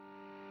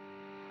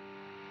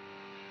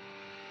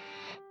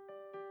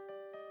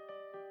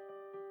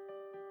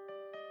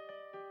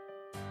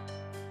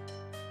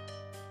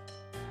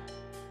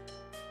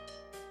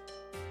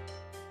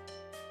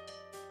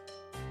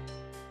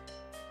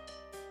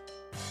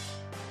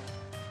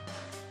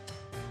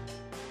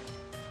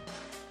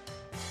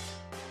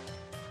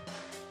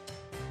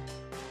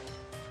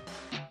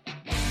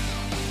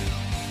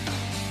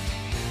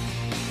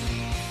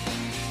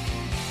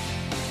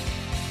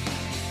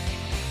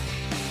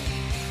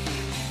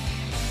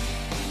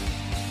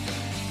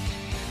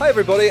Hi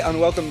everybody and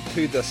welcome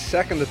to the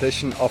second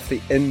edition of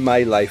the In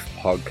My Life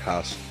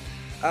podcast.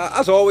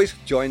 As always,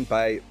 joined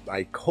by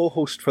my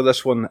co-host for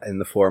this one in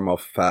the form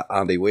of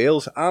Andy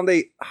Wales.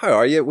 Andy, how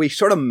are you? We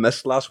sort of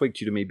missed last week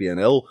due to me being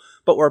ill,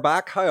 but we're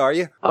back. How are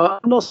you?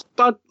 I'm not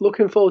bad.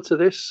 Looking forward to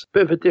this.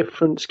 Bit of a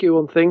different skew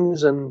on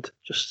things and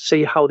just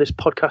see how this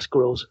podcast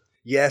grows.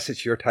 Yes,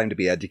 it's your time to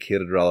be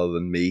educated rather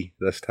than me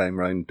this time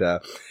round,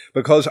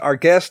 because our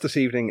guest this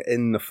evening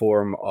in the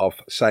form of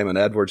Simon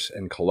Edwards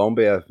in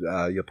Colombia,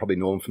 you'll probably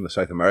know him from the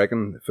South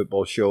American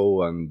football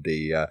show and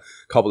the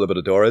Couple of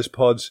Libertadores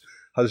pods,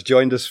 has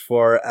joined us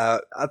for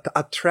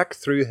a trek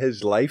through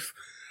his life.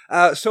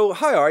 So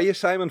how are you,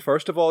 Simon?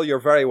 First of all, you're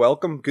very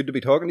welcome. Good to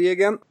be talking to you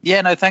again. Yeah,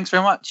 no, thanks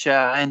very much.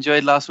 I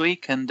enjoyed last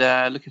week and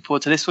looking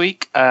forward to this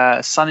week.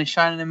 Sun is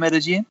shining in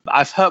Medellin.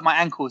 I've hurt my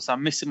ankle, so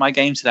I'm missing my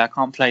game today. I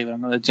can't play, but I'm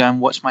going to go and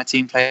watch my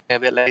team play a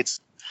bit later.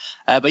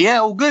 But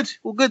yeah, all good.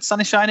 Sun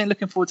is shining.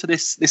 Looking forward to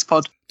this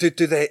pod. Do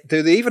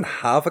they even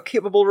have a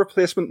capable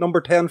replacement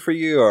number 10 for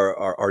you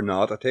or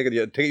not? I take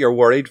it you're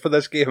worried for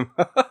this game.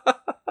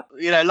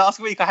 You know, last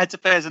week I had to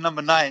play as a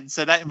number 9,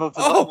 so that involved a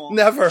lot more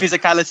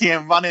physicality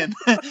and running.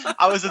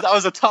 I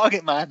was a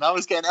target man. I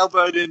was getting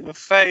elbowed in the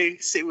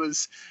face. It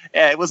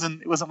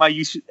wasn't my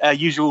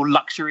usual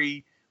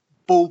luxury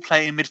ball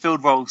playing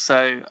midfield role.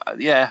 So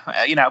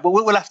but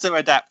we'll have to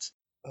adapt.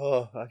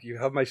 Oh, you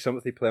have my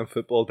sympathy playing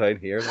football down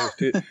here.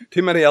 There's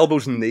too many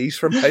elbows and knees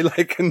for my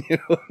liking, you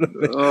know what I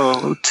mean?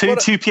 Oh,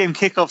 2 p.m.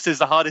 kickoffs is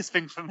the hardest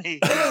thing for me.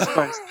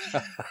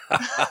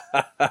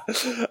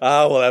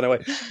 Well,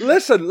 anyway,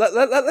 listen,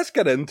 let's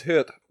get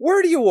into it.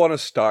 Where do you want to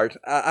start?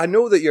 I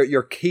know that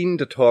you're keen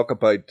to talk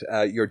about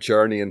your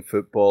journey in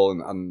football,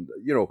 and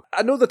you know,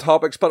 I know the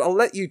topics, but I'll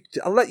let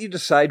you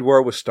decide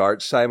where we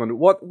start, Simon.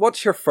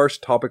 What's your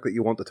first topic that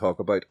you want to talk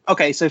about?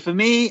 Okay, so for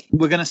me,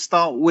 we're going to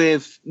start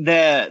with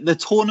the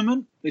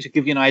tournament, which will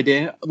give you an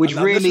idea. Which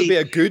really, this would be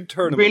a good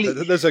tournament.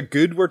 Really, there's a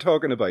good we're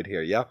talking about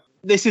here, yeah.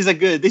 This is a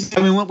good.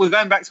 We're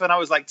going back to when I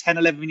was like 10,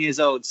 11 years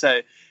old, so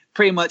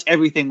pretty much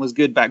everything was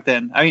good back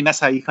then. I mean, that's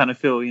how you kind of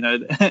feel, you know,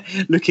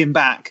 looking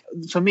back.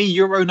 For me,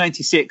 Euro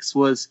 96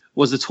 was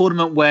a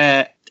tournament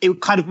where it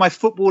kind of my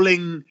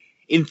footballing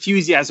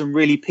enthusiasm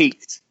really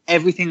peaked.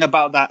 Everything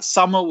about that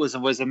summer was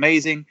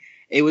amazing.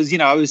 It was, you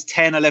know, I was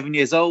 10, 11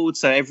 years old,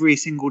 so every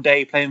single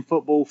day playing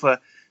football for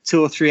 2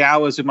 or 3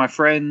 hours with my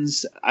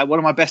friends. One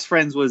of my best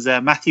friends was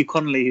Matthew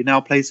Connolly, who now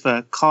plays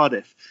for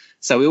Cardiff.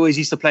 So we always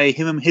used to play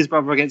him and his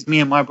brother against me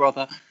and my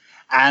brother.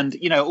 And,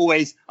 you know,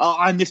 always,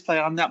 I'm this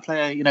player, I'm that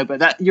player, you know. But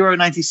that Euro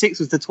 96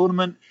 was the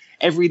tournament.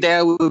 Every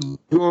day we would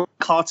draw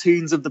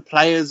cartoons of the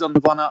players on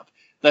the run-up.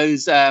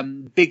 Those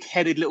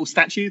big-headed little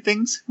statue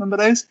things. Remember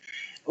those?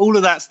 All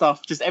of that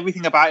stuff, just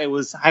everything about it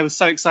was, I was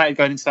so excited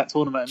going into that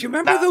tournament. Do you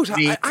remember those?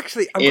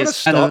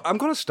 I'm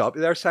going to stop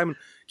you there, Simon.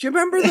 Do you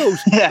remember those?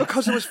 Yeah.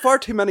 Because there was far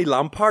too many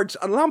Lampards,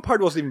 and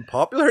Lampard wasn't even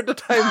popular at the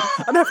time.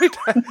 And every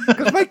time,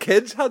 because my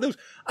kids had those,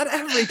 and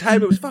every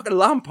time it was fucking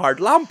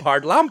Lampard.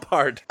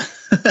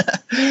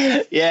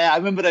 Yeah, I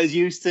remember those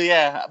used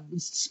to,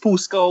 Paul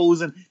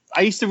Scholes, and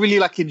I used to really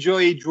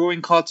enjoy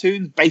drawing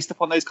cartoons based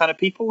upon those kind of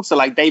people. So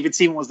David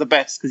Seaman was the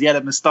best because he had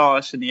a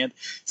moustache and he had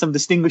some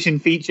distinguishing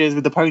features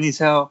with the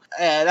ponytail.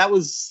 That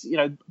was, you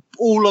know,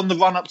 all on the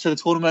run up to the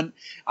tournament.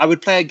 I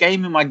would play a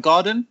game in my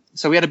garden.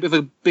 So we had a bit of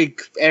a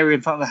big area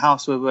in front of the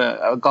house with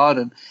a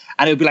garden,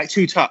 and it would be like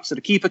 2 touch. So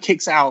the keeper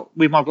kicks out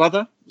with my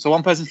brother. So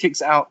one person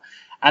kicks out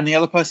and the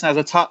other person has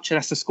a touch and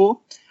has to score.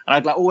 And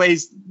I'd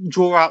always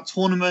draw out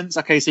tournaments.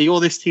 Okay, so you're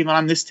this team and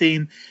I'm this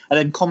team. And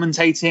then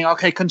commentating,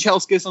 okay,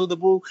 Konchelsky's on the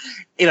ball.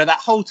 You know, that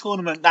whole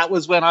tournament, that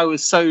was when I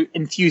was so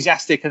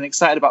enthusiastic and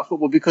excited about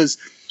football, because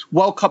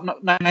World Cup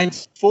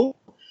 94,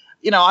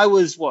 you know, I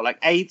was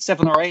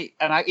 7 or 8.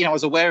 And I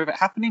was aware of it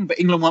happening, but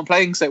England weren't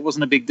playing, so it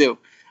wasn't a big deal.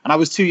 And I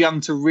was too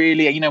young to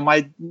really, you know,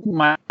 my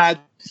dad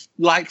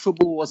liked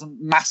football, wasn't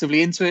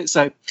massively into it.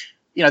 So,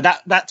 you know,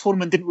 that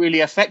tournament didn't really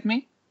affect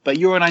me. But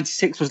Euro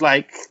 96 was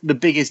the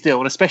biggest deal.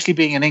 And especially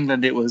being in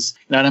England, it was,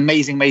 you know, an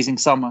amazing, amazing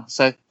summer.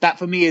 So that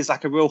for me is a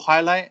real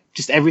highlight.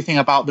 Just everything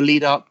about the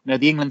lead up, you know,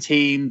 the England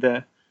team,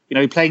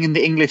 playing in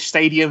the English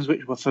stadiums,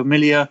 which were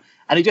familiar.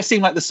 And it just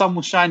seemed like the sun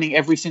was shining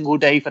every single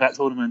day for that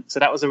tournament. So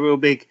that was a real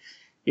big,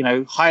 you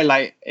know,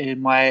 highlight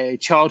in my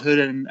childhood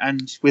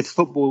and with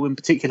football in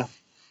particular.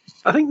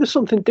 I think there's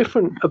something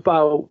different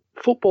about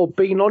football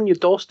being on your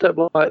doorstep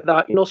like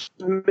that, you know,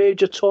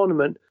 major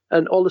tournament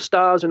and all the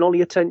stars and all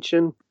the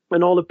attention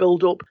and all the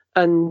build-up.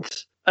 And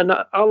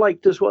I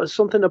like there's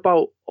something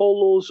about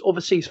all those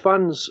overseas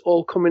fans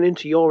all coming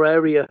into your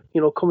area,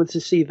 you know, coming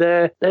to see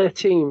their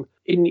team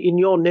in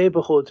your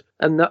neighbourhood.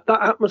 And that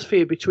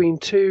atmosphere between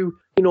two,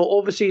 you know,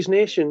 overseas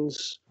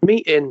nations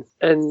meeting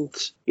and,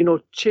 you know,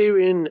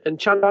 cheering and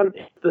chanting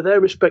for their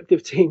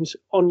respective teams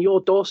on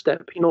your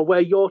doorstep, you know,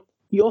 where your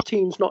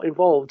team's not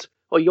involved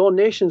or your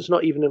nation's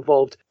not even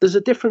involved. There's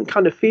a different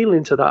kind of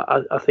feeling to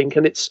that, I think,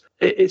 and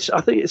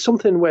I think it's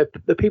something where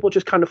the people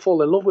just kind of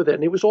fall in love with it.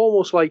 And it was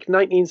almost like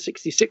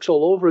 1966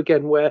 all over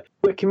again, where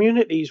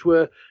communities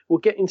were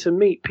getting to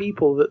meet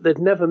people that they'd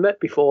never met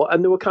before,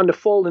 and they were kind of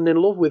falling in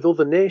love with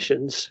other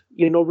nations.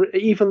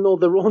 Even though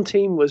their own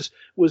team was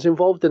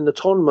involved in the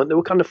tournament, they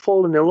were kind of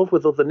falling in love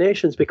with other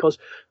nations because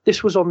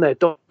this was on their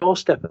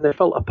doorstep and they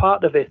felt a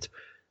part of it.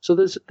 So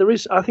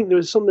I think there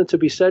is something to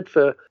be said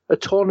for a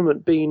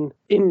tournament being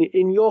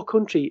in your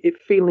country, it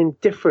feeling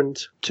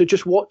different to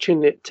just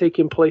watching it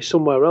taking place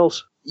somewhere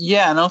else.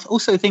 Yeah, and I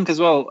also think as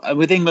well,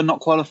 with England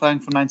not qualifying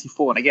for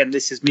 94, and again,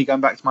 this is me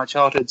going back to my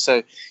childhood,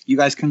 so you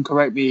guys can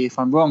correct me if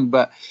I'm wrong,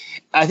 but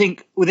I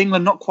think with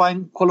England not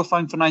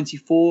qualifying for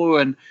 94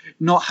 and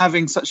not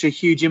having such a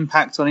huge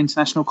impact on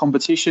international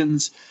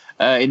competitions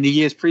in the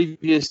years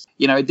previous,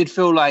 it did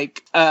feel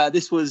like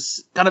this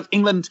was kind of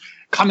England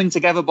coming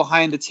together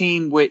behind a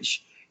team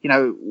which,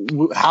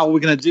 how are we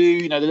going to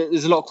do?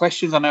 There's a lot of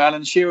questions. I know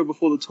Alan Shearer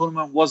before the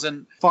tournament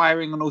wasn't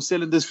firing on all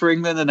cylinders for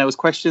England, and there was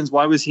questions.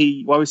 Why was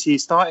he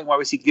starting? Why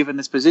was he given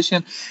this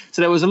position?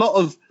 So there was a lot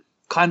of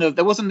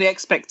there wasn't the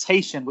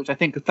expectation, which I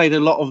think had played a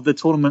lot of the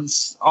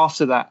tournaments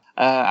after that.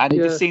 And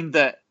it just seemed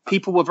that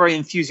people were very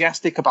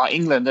enthusiastic about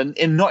England,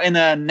 and not in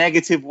a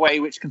negative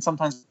way, which can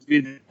sometimes be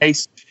the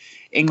case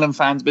England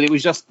fans, but it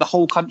was just the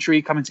whole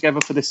country coming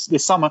together for this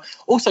summer.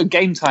 Also,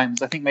 game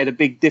times, I think, made a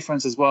big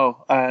difference as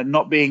well,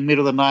 not being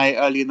middle of the night,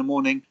 early in the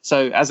morning.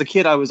 So as a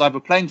kid, I was either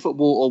playing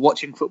football or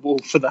watching football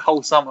for the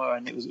whole summer,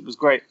 and it was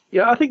great.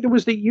 Yeah, I think there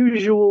was the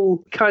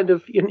usual kind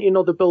of,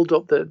 the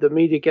build-up, the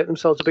media get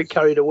themselves a bit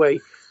carried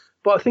away.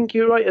 But I think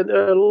you're right,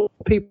 a lot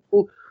of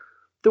people,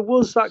 there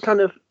was that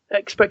kind of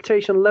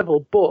expectation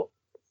level, but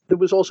there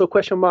was also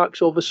question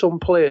marks over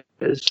some players.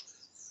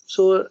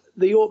 So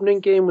the opening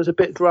game was a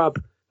bit drab.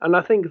 And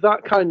I think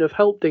that kind of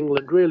helped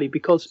England, really,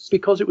 because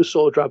it was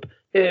so drab.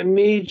 It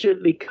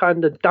immediately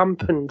kind of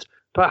dampened,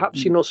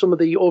 perhaps, some of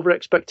the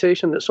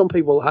over-expectation that some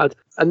people had.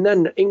 And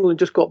then England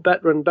just got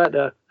better and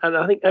better. And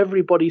I think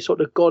everybody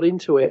sort of got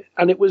into it.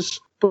 And it was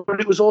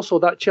also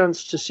that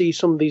chance to see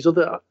some of these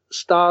other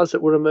stars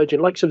that were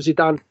emerging, like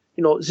Zidane.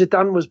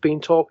 Zidane was being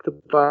talked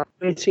about.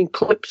 I'd seen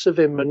clips of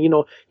him, and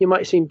you might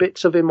have seen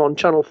bits of him on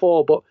Channel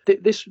 4. But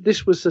this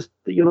was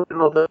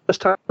the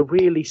first time to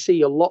really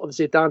see a lot of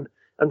Zidane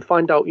and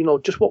find out,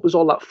 just what was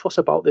all that fuss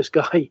about this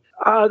guy.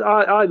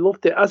 I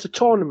loved it. As a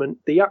tournament,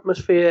 the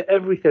atmosphere,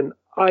 everything,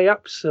 I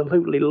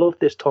absolutely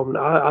loved this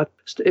tournament.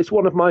 It's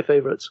one of my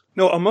favourites.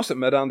 No, I must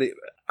admit, Andy,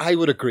 I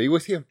would agree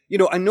with you.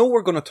 I know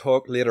we're going to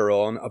talk later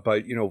on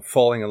about,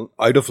 falling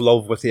out of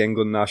love with the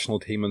England national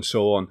team and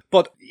so on.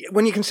 But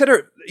when you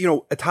consider,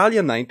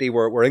 Italia 90,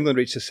 where England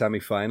reached the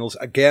semi-finals,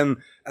 again,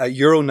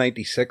 Euro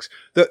 96,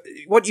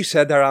 what you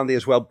said there, Andy,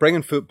 as well,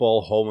 bringing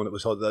football home, and it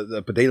was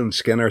the Baddiel and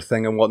Skinner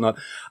thing and whatnot.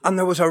 And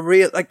there was a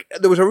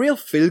real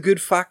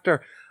feel-good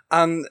factor.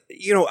 And,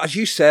 as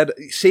you said,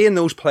 seeing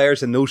those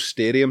players in those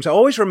stadiums, I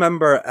always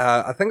remember,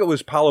 I think it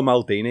was Paolo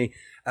Maldini,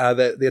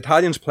 the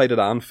Italians played at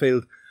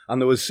Anfield. And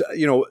there was,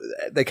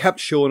 they kept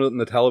showing it on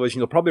the television.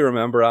 You'll probably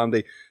remember,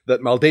 Andy, that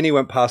Maldini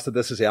went past it,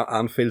 this is the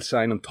Anfield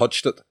sign, and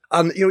touched it.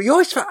 And, I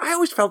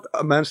always felt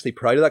immensely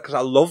proud of that, because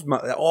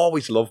I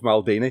always loved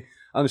Maldini.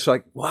 And it's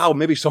like, wow,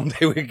 maybe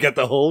someday we could get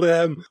the hold of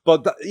him.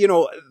 But,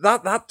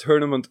 that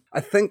tournament,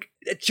 I think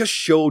it just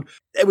showed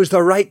it was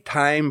the right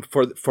time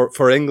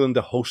for England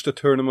to host a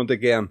tournament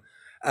again.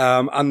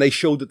 And they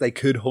showed that they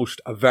could host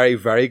a very,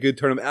 very good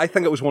tournament. I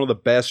think it was one of the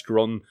best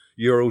run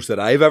Euros that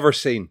I've ever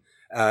seen.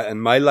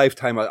 In my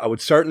lifetime, I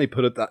would certainly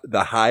put it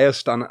the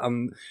highest, and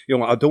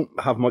I don't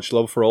have much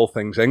love for all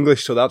things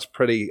English, so that's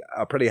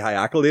a pretty high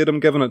accolade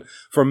I'm giving it.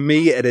 For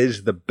me, it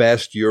is the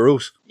best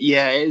Euros.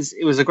 Yeah,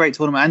 it was a great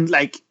tournament,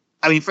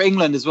 and for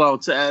England as well,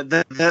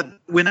 the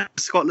winner of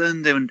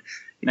Scotland, and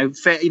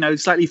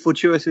slightly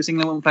fortuitous.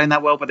 England weren't playing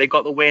that well, but they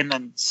got the win,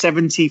 and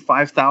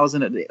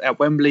 75,000 at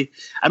Wembley.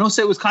 And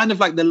also, it was kind of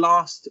like the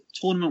last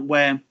tournament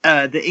where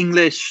the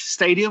English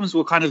stadiums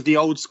were kind of the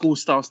old school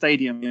style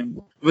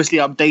stadium, obviously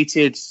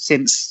updated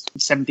since the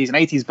 70s and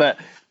 80s, but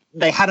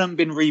they hadn't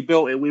been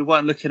rebuilt. We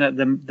weren't looking at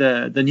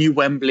the new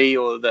Wembley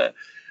or the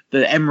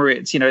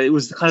Emirates. It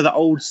was kind of the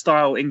old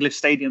style English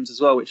stadiums as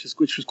well, which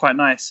was quite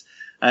nice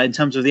in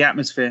terms of the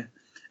atmosphere.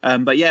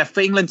 But yeah,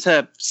 for England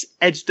to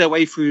edge their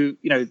way through,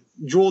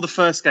 draw the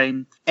first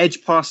game,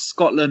 edge past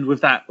Scotland with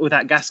that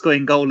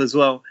Gascoigne goal as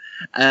well,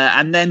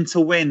 and then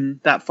to win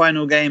that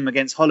final game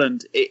against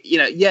Holland,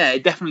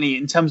 it definitely,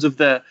 in terms of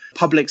the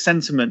public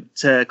sentiment,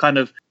 to kind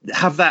of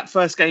have that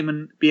first game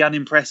and be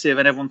unimpressive,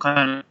 and everyone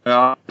kind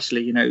of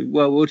actually,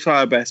 we'll try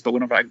our best, but we're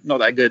not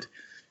that good.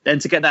 Then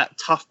to get that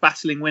tough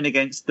battling win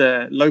against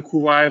the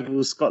local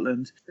rivals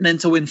Scotland, and then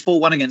to win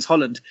 4-1 against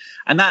Holland,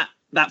 and that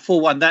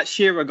 4-1, that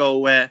Shearer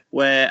goal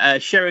where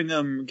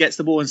Sheringham gets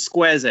the ball and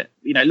squares it.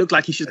 It looked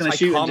like he's going to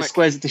shoot and just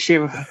squares it to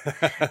Shearer.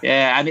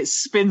 Yeah, and it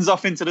spins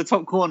off into the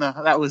top corner.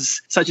 That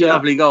was such a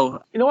lovely goal.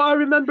 What I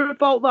remember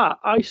about that?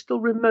 I still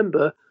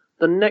remember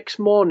the next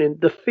morning,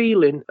 the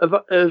feeling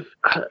of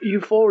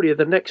euphoria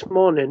the next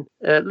morning,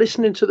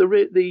 listening to the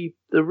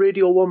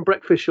Radio 1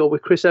 breakfast show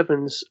with Chris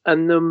Evans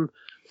and them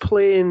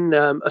playing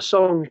a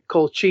song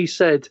called She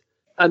Said,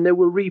 and they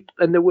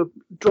were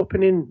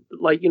dropping in,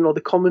 like,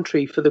 the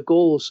commentary for the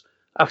goals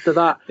after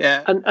that.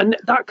 Yeah. And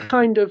that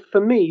kind of, for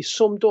me,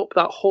 summed up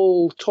that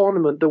whole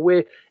tournament, the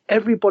way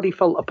everybody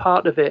felt a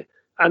part of it.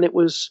 And it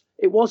was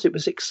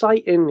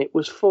exciting. It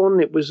was fun.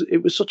 It was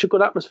such a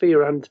good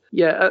atmosphere, and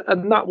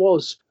that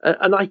was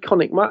an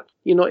iconic match.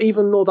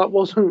 Even though that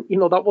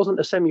wasn't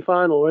a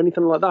semi-final or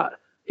anything like that,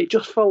 it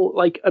just felt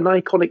like an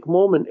iconic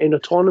moment in a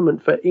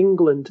tournament for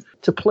England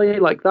to play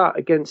like that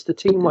against a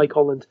team like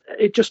Holland.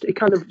 It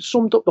kind of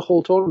summed up the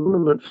whole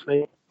tournament for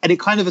me. And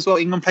it kind of, as well,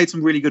 England played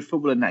some really good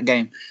football in that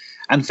game,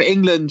 and for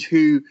England,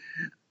 who,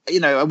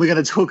 and we're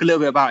going to talk a little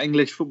bit about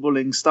English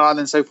footballing style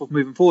and so forth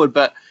moving forward,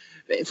 but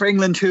for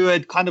England, who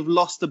had kind of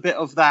lost a bit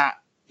of that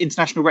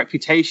international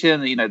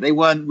reputation, they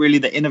weren't really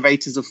the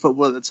innovators of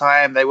football at the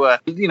time. They were,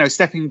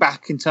 stepping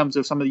back in terms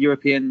of some of the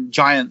European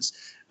giants,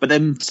 but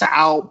then to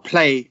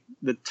outplay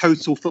the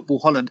total football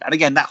Holland. And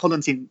again, that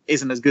Holland team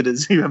isn't as good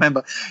as you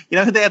remember.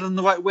 Who they had on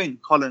the right wing?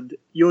 Holland,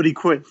 Jordi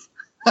Cruyff.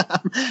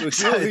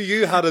 So who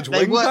you had as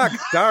wing back?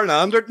 Darren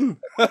Anderton.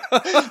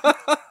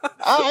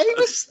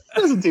 It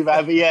wasn't too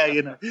bad,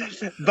 but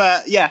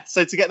But yeah,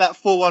 so to get that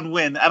 4-1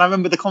 win, and I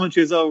remember the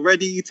commentary as well,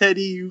 ready,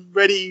 Teddy,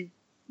 ready,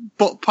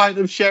 pint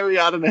of sherry,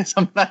 I don't know,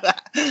 something like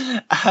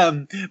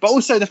that. But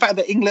also the fact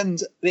that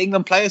the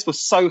England players were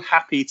so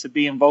happy to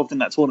be involved in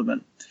that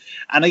tournament.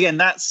 And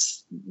again,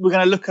 we're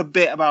going to look a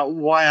bit about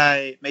why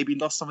I maybe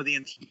lost some of the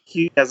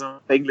enthusiasm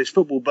for English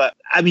football. But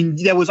I mean,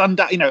 there was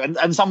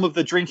and some of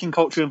the drinking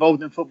culture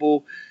involved in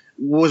football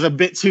was a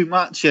bit too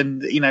much,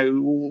 and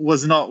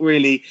was not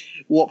really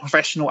what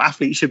professional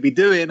athletes should be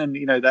doing. And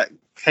that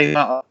came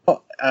out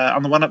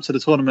on the run up to the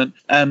tournament.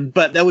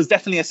 But there was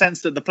definitely a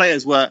sense that the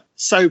players were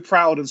so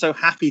proud and so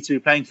happy to be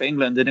playing for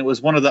England, and it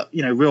was one of the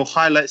real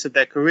highlights of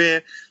their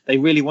career. They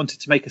really wanted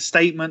to make a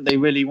statement. They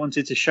really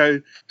wanted to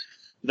show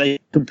they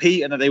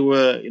compete and that they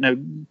were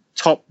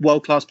top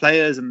world-class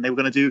players, and they were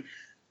going to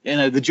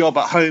do the job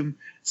at home.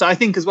 So I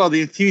think as well,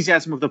 the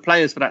enthusiasm of the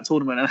players for that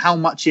tournament and how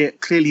much it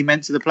clearly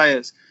meant to the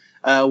players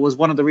was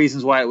one of the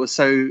reasons why it was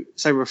so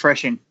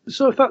refreshing.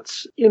 So if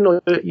that's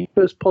your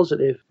first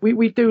positive,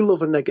 we do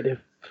love a negative.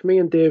 Me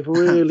and Dave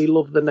really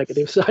love the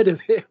negative side of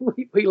it.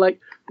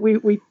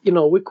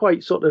 We're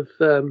quite sort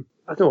of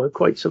I don't know,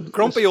 quite some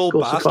grumpy old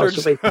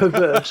bastards.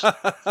 Perverse.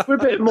 We're a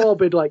bit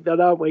morbid like that,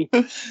 aren't we?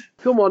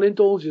 Come on,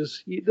 indulge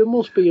us. There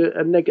must be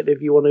a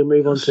negative you want to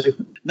move on to.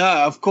 No,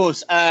 of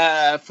course.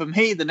 For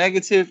me, the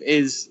negative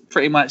is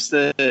pretty much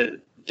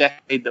the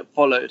decade that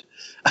followed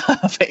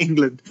for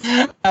England.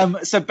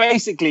 So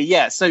basically,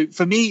 yeah. So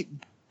for me,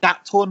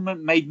 that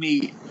tournament made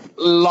me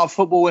love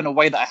football in a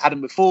way that I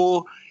hadn't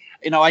before.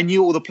 I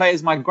knew all the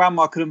players. My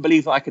grandma couldn't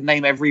believe that I could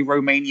name every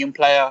Romanian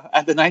player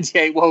at the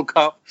 98 World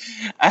Cup.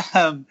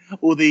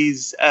 All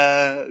these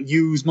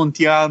Hughes,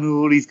 Montianu,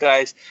 all these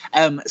guys.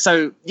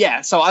 So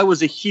I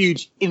was a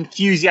huge,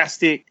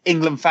 enthusiastic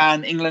England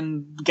fan.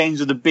 England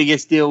games were the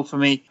biggest deal for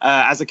me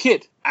as a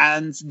kid.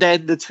 And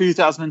then the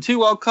 2002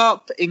 World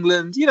Cup,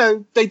 England,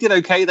 they did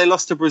okay. They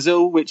lost to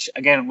Brazil, which,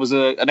 again, was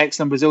an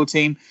excellent Brazil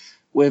team.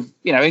 With,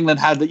 England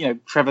had,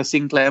 Trevor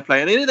Sinclair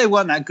playing. They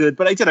weren't that good,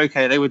 but they did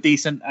okay. They were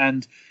decent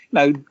and,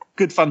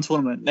 good fun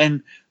tournament.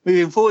 Then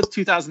moving forward to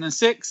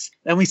 2006,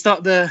 then we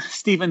start the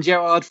Steven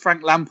Gerrard,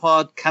 Frank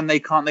Lampard, can they,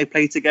 can't they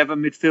play together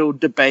midfield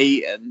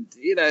debate, and,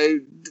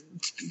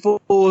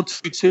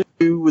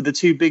 4-2-2 with the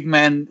two big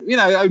men.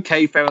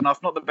 Okay, fair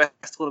enough. Not the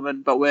best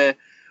tournament, but we're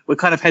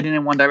kind of heading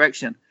in one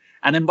direction.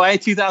 And then by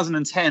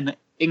 2010,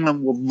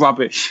 England were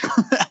rubbish.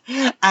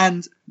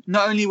 And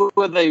not only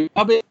were they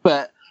rubbish,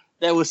 but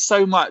there was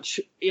so much,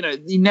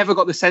 you never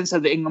got the sense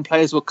that the England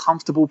players were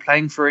comfortable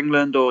playing for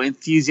England or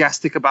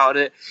enthusiastic about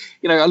it.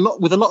 A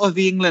lot of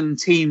the England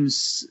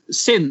teams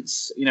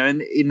since,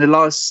 in the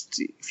last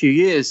few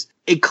years,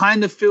 it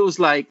kind of feels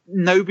like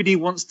nobody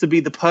wants to be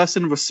the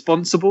person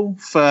responsible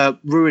for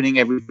ruining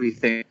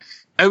everything.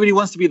 Nobody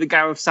wants to be the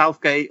Gareth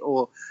Southgate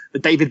or the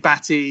David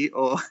Batty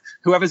or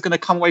whoever's going to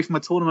come away from a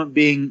tournament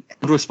being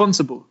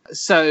responsible.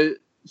 So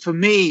for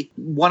me,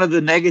 one of the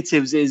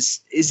negatives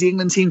is the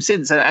England team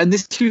since. And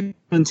this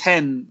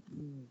 2010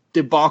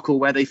 debacle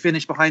where they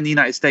finished behind the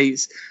United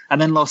States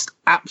and then lost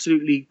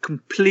absolutely,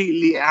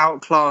 completely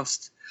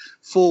outclassed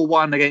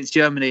 4-1 against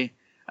Germany,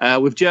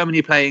 with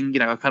Germany playing,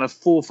 a kind of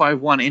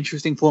 4-5-1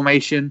 interesting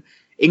formation.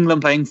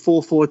 England playing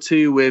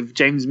 4-4-2 with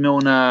James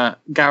Milner,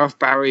 Gareth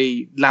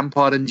Barry,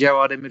 Lampard and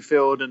Gerrard in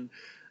midfield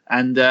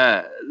and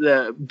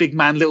the big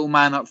man, little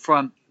man up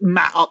front,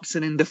 Matt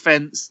Upson in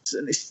defence.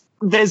 And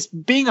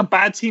being a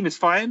bad team is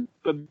fine,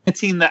 but a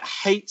team that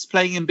hates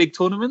playing in big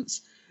tournaments,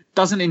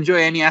 doesn't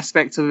enjoy any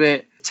aspect of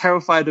it,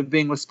 terrified of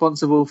being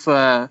responsible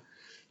for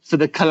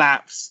the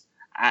collapse.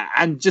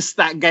 And just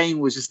that game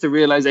was just a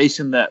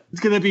realization that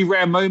it's going to be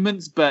rare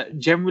moments, but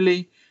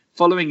generally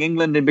following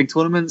England in big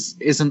tournaments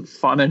isn't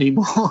fun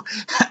anymore.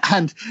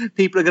 and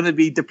people are going to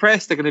be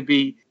depressed. They're going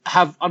to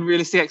have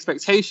unrealistic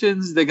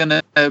expectations. They're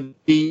going to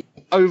be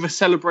over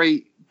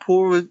celebrate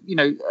poor,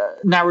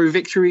 narrow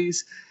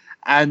victories,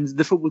 and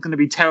the football's going to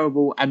be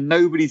terrible, and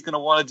nobody's going to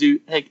want to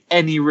take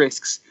any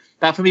risks.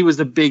 That for me was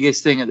the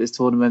biggest thing at this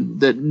tournament,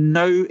 that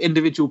no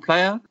individual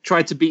player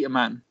tried to beat a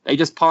man. They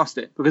just passed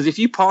it. Because if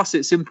you pass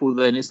it simple,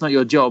 then it's not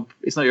your job.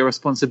 It's not your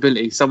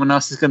responsibility. Someone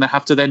else is going to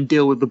have to then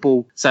deal with the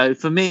ball. So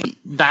for me,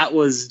 that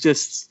was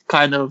just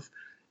kind of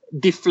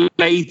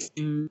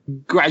deflating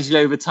gradually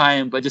over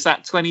time. But just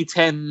that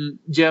 2010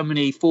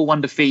 Germany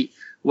 4-1 defeat,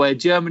 where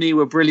Germany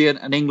were brilliant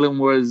and England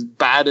were as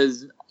bad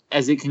as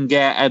it can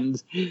get.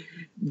 And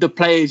the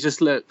players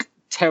just look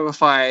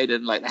terrified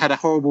and like had a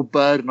horrible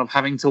burden of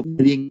having to wear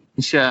the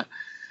England shirt.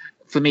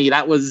 For me,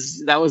 that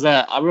was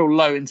a real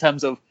low in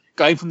terms of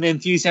going from the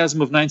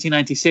enthusiasm of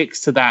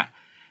 1996 to that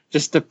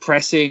just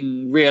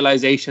depressing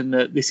realization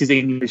that this is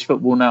English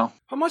football now.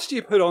 How much do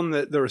you put on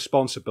the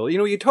responsibility?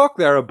 You talk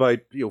there about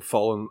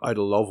falling out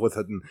of love with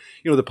it, and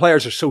the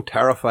players are so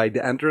terrified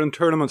to enter in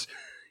tournaments.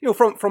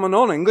 From a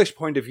non-English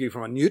point of view,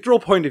 from a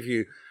neutral point of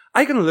view,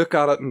 I can look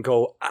at it and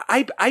go,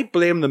 I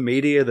blame the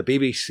media, the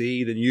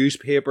BBC, the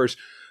newspapers,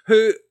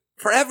 who,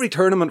 for every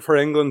tournament for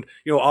England,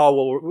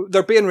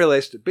 they're being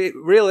realistic.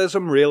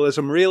 Realism.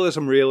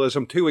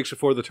 2 weeks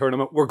before the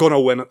tournament, we're going to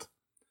win it.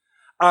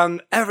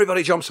 And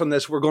everybody jumps on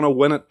this, we're going to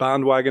win it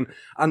bandwagon.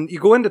 And you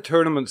go into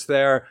tournaments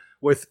there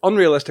with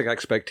unrealistic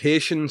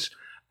expectations.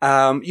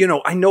 I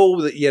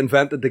know that you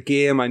invented the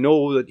game. I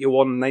know that you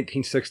won in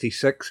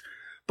 1966.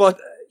 But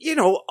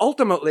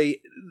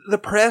ultimately, the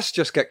press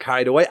just get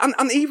carried away.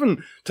 And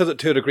even to a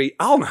degree,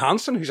 Alan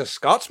Hansen, who's a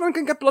Scotsman,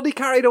 can get bloody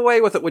carried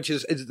away with it, which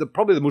is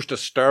probably the most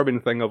disturbing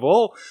thing of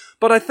all.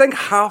 But I think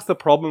half the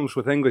problems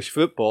with English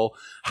football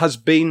has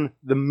been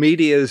the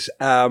media's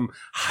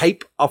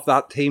hype of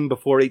that team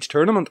before each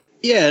tournament.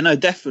 Yeah, no,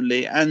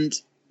 definitely. And,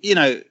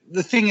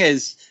 the thing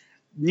is,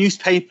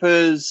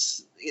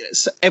 newspapers,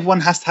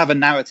 everyone has to have a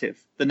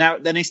narrative.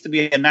 There needs to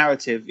be a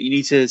narrative. You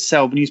need to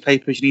sell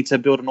newspapers. You need to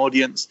build an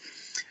audience.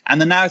 And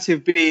the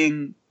narrative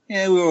being,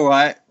 yeah, we're all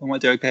right. We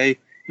might do okay.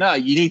 No,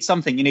 you need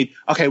something. You need,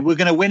 okay, we're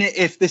going to win it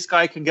if this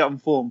guy can get on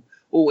form.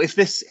 Or if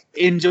this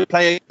injured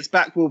player is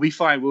back, we'll be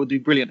fine. We'll do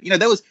brilliant.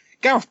 There was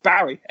Gareth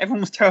Barry.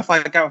 Everyone was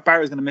terrified that Gareth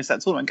Barry was going to miss that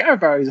tournament. Gareth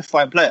Barry is a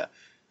fine player.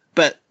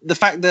 But the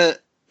fact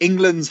that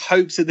England's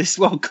hopes of this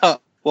World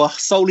Cup were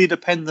solely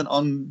dependent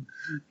on,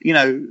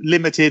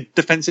 limited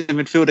defensive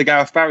midfielder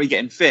Gareth Barry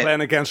getting fit.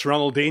 Playing against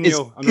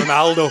Ronaldinho and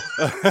Ronaldo.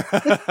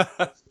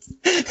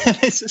 And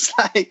it's just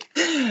like...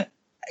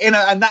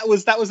 and that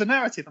was a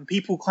narrative, and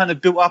people kind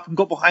of built up and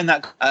got behind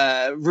that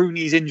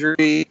Rooney's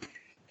injury.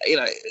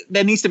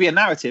 There needs to be a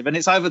narrative, and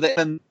it's either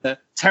they're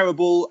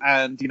terrible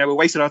and we're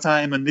wasting our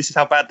time and this is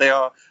how bad they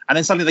are, and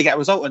then suddenly they get a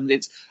result and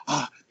it's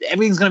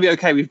everything's going to be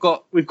okay. We've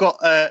got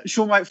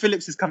Sean Wright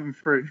Phillips is coming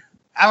through.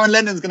 Aaron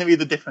Lennon's going to be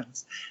the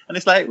difference, and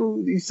it's like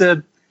he's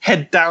a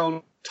head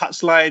down,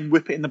 touchline,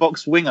 whip it in the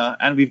box winger,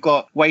 and we've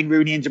got Wayne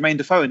Rooney and Jermaine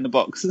Defoe in the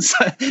box.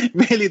 So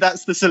really,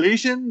 that's the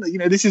solution.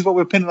 This is what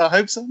we're pinning our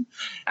hopes on.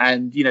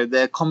 And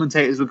their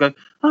commentators will go,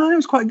 "Oh, it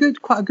was quite a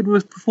good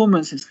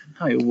performance."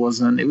 No, it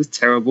wasn't. It was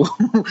terrible.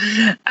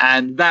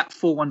 And that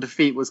 4-1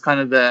 defeat was kind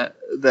of the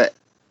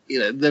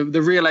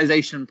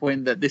realization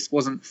point that this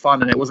wasn't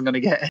fun and it wasn't going to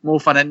get more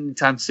fun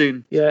anytime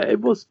soon. Yeah, it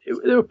was.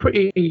 They were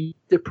pretty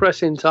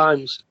depressing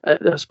times.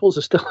 I suppose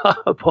they still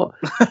are, but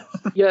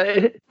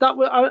yeah,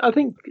 I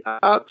think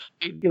echo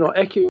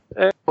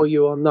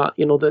you on that.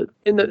 That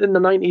in the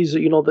 90s,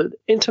 the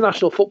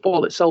international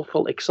football itself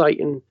felt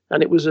exciting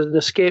and it was an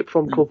escape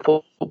from club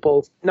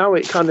football. Now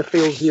it kind of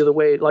feels the other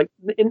way. Like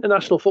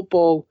international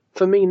football,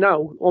 for me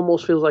now,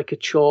 almost feels like a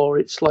chore.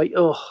 It's like,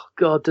 oh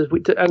God,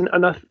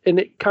 and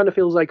it kind of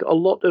feels like a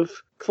lot of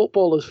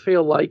footballers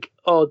feel like,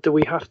 oh, do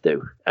we have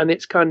to? And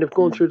it's kind of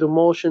going through the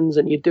motions,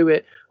 and you do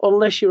it.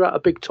 Unless you're at a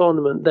big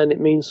tournament, then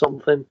it means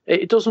something.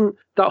 It doesn't.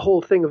 That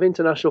whole thing of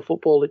international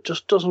football, it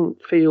just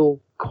doesn't feel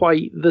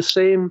quite the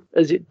same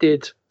as it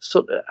did.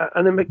 So,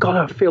 and God,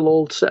 I feel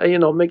old.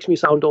 It makes me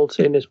sound old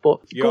saying this, but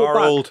you go are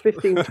back old.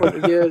 15,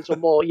 20 years or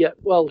more. Yeah,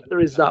 well,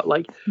 there is that.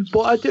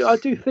 But I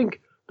do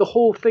think the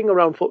whole thing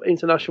around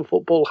international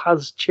football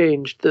has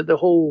changed. The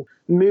whole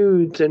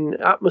mood and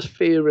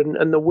atmosphere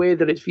and the way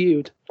that it's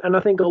viewed. And I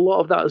think a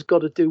lot of that has got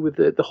to do with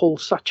the whole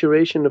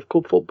saturation of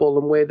club football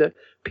and way that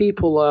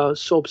people are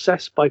so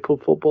obsessed by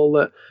club football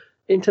that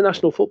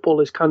international football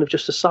is kind of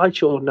just a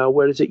sideshow now,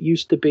 whereas it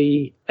used to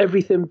be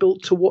everything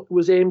built to what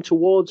was aimed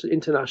towards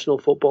international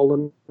football,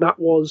 and that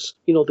was,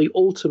 the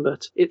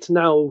ultimate. It's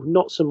now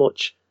not so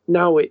much.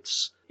 Now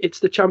it's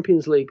the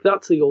Champions League.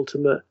 That's the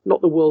ultimate,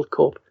 not the World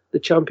Cup. The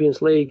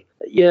Champions League.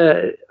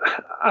 Yeah,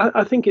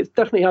 I think it's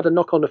definitely had a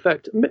knock-on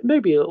effect.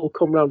 Maybe it'll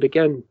come round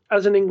again.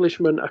 As an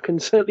Englishman, I can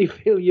certainly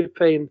feel your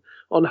pain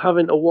on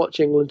having to watch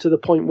England to the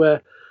point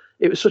where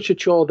it was such a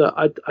chore that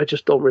I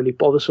just don't really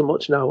bother so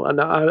much now. And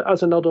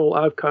as an adult,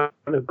 I've kind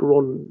of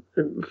grown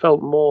and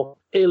felt more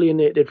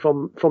alienated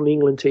from the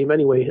England team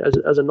anyway,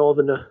 as a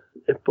northerner.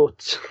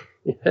 But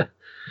yeah,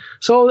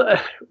 So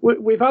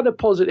we've had a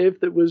positive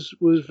that was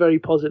very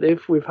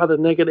positive. We've had a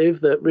negative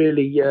that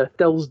really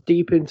delves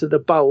deep into the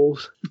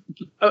bowels.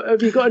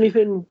 Have you got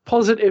anything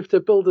positive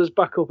to build us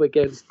back up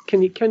again?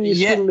 Can you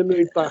swing the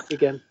mood back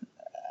again?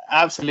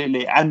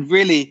 Absolutely. And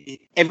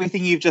really,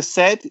 everything you've just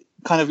said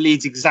kind of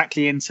leads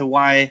exactly into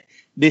why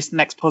this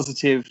next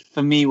positive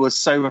for me was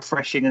so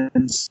refreshing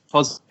and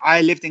positive.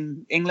 I lived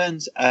in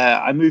England.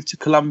 I moved to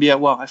Colombia.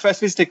 Well, I first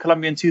visited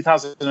Colombia in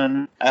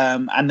 2000,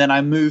 and then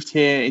I moved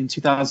here in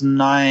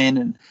 2009.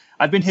 And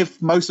I've been here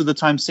most of the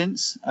time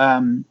since.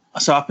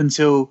 So up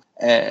until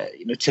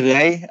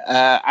today.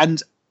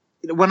 And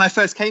when I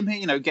first came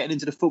here, getting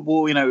into the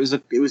football,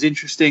 it was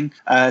interesting.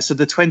 So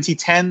the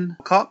 2010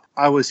 Cup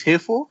I was here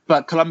for,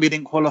 but Colombia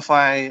didn't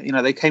qualify.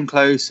 They came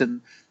close, and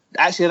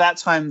actually at that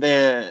time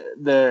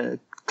the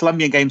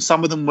Colombian games,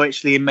 some of them were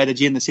actually in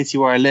Medellin, the city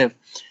where I live.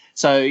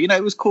 So,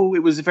 it was cool.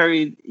 It was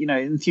very,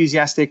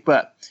 enthusiastic.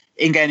 But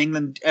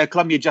again,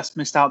 Colombia just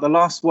missed out. The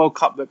last World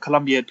Cup that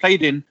Colombia had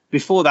played in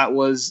before that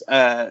was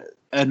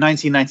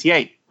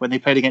 1998, when they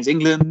played against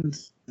England,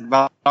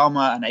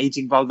 Valderrama and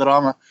aging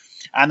Valderrama.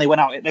 And they went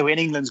out, they were in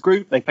England's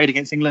group. They played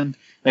against England.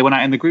 They went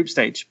out in the group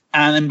stage.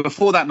 And then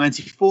before that,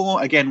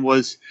 94, again,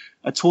 was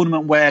a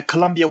tournament where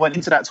Colombia went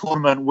into that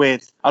tournament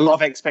with a lot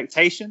of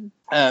expectation.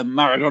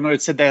 Maradona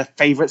had said they're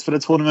favourites for the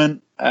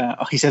tournament.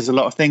 He says a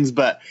lot of things,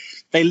 but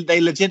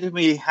they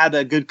legitimately had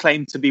a good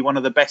claim to be one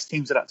of the best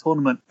teams of that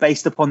tournament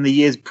based upon the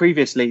years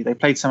previously. They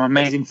played some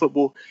amazing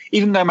football.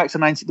 Even going back to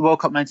the World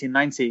Cup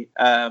 1990,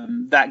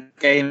 that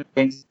game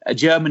against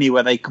Germany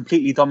where they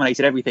completely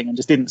dominated everything and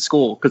just didn't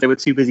score because they were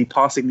too busy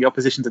passing the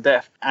opposition to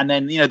death. And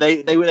then,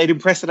 they'd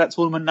impressed at that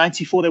tournament.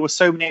 94, there were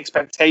so many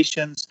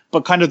expectations,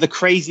 but kind of the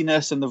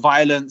craziness and the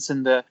violence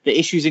and the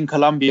issues in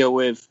Colombia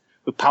with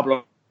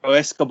Pablo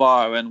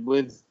Escobar and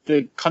with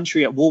the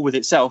country at war with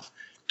itself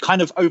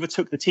kind of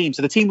overtook the team.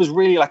 So the team was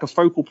really like a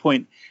focal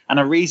point and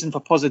a reason for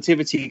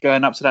positivity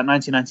going up to that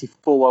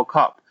 1994 World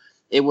Cup.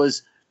 It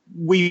was,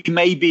 we've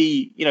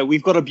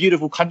got a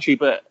beautiful country,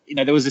 but,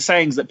 there was the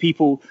sayings that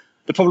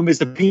the problem is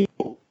the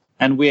people,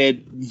 and we're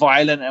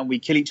violent and we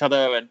kill each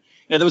other. And,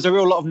 there was a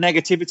real lot of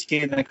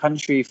negativity in the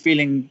country,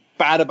 feeling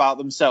bad about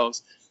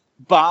themselves.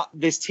 But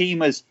this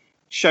team has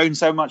shown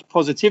so much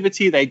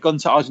positivity. They'd gone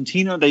to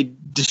Argentina. They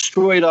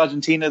destroyed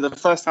Argentina. The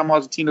first time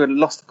Argentina had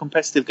lost a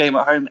competitive game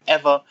at home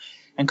ever.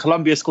 And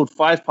Colombia scored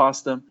 5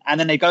 past them. And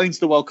then they go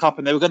into the World Cup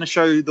and they were going to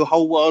show the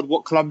whole world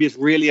what Colombia's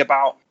really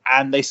about.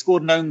 And they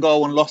scored an own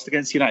goal and lost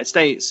against the United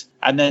States.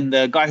 And then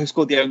the guy who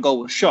scored the own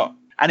goal was shot.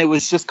 And it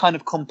was just kind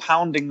of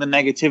compounding the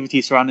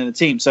negativity surrounding the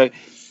team. So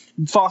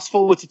fast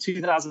forward to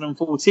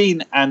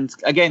 2014. And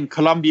again,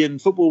 Colombian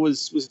football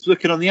was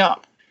looking on the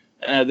up.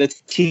 The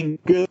team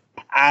good.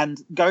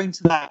 And going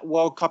to that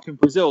World Cup in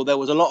Brazil, there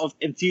was a lot of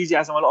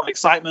enthusiasm, a lot of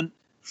excitement.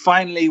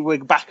 Finally, we're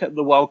back at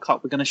the World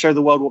Cup. We're going to show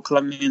the world what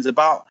Colombians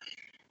about.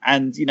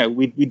 And,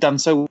 we've done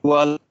so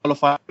well,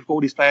 qualified for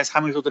all these players.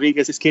 James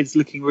Rodriguez, this kid's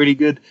looking really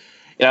good.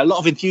 A lot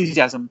of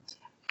enthusiasm.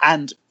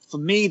 And for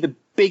me, the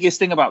biggest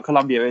thing about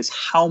Colombia is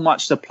how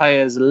much the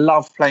players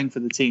love playing for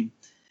the team.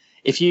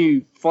 If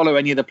you follow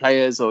any of the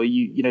players or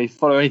you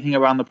follow anything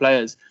around the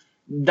players,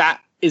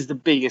 that is the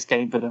biggest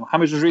game for them.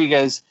 James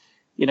Rodriguez,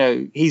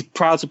 he's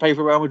proud to play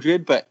for Real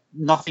Madrid, but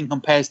nothing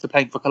compares to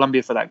playing for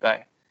Colombia for that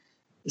guy.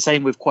 The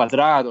same with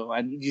Cuadrado.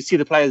 And you see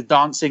the players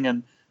dancing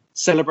and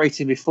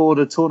celebrating before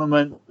the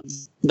tournament,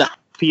 the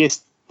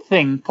happiest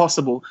thing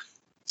possible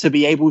to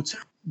be able to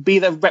be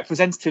the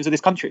representatives of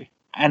this country.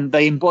 And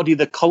they embody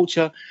the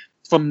culture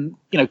from,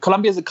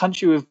 Colombia is a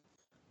country with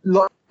a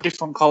lot of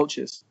different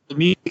cultures. The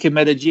music in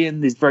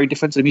Medellin is very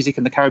different to the music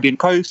in the Caribbean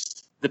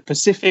coast. The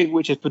Pacific,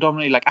 which is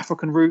predominantly like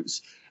African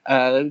roots.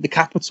 The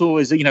capital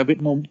is, a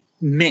bit more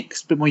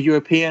mixed, a bit more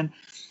European.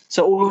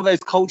 So all of those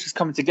cultures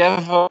coming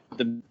together,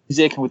 the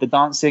music and with the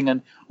dancing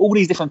and all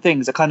these different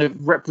things are kind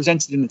of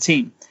represented in the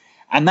team.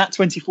 And that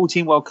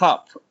 2014 World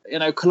Cup,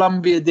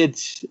 Colombia the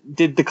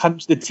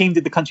team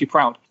did the country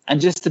proud. And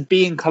just to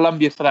be in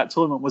Colombia for that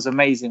tournament was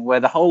amazing, where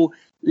the whole,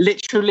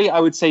 literally, I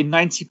would say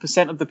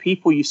 90% of the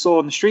people you saw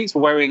on the streets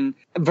were wearing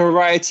a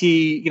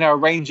variety, a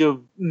range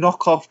of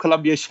knockoff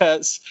Colombia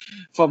shirts,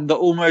 from the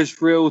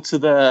almost real to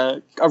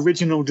the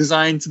original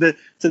design to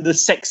the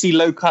sexy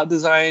low cut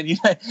design.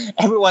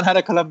 Everyone had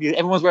a Colombia.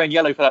 Everyone was wearing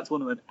yellow for that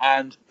tournament,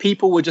 and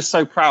people were just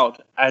so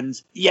proud.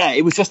 And yeah,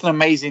 it was just an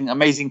amazing,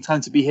 amazing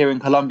time to be here in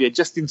Colombia,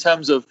 just in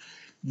terms of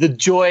the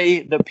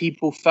joy that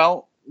people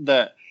felt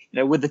that,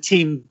 with the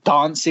team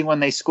dancing when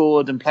they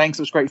scored and playing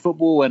such great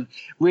football and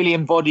really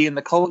embodying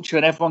the culture,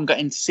 and everyone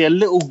getting to see a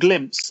little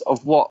glimpse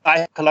of what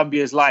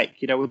Colombia is like,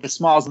 with the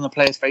smiles on the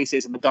players'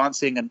 faces and the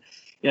dancing and,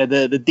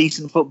 the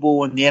decent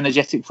football and the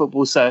energetic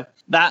football. So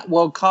that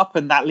World Cup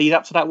and that lead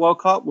up to that World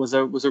Cup was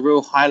a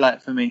real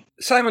highlight for me.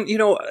 Simon,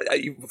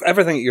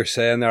 everything that you're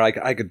saying there,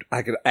 I could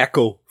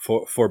echo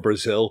for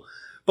Brazil.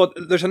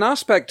 But there's an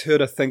aspect to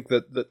it, I think,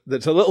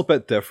 that's a little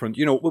bit different.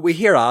 You know, we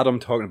hear Adam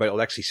talking about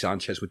Alexis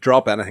Sanchez would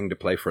drop anything to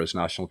play for his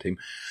national team.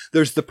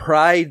 There's the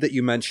pride that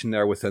you mentioned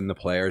there within the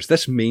players.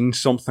 This means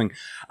something.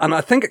 And I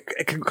think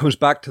it comes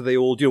back to the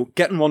old, you know,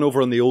 getting one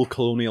over on the old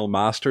colonial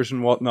masters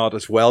and whatnot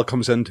as well,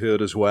 comes into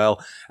it as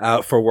well,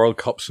 for World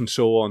Cups and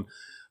so on.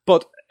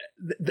 But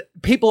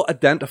people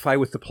identify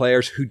with the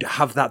players who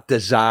have that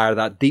desire,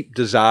 that deep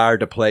desire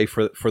to play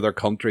for their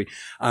country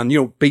and,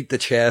 you know, beat the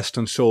chest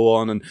and so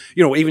on. And,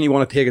 you know, even you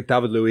want to take it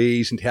David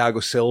Luiz and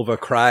Thiago Silva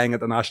crying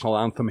at the national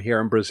anthem here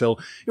in Brazil.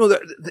 You know,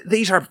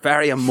 these are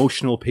very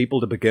emotional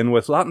people to begin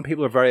with. Latin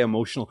people are very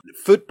emotional.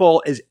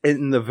 Football is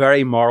in the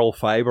very moral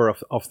fibre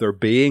of their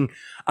being.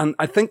 And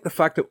I think the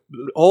fact that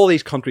all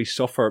these countries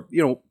suffer,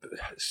 you know,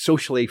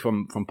 socially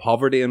from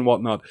poverty and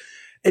whatnot,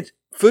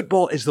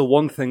 football is the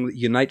one thing that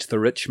unites the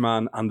rich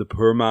man and the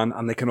poor man,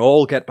 and they can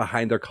all get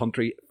behind their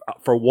country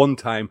for one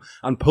time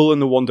and pull in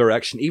the one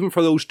direction. Even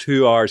for those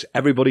 2 hours,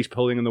 everybody's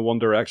pulling in the one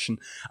direction.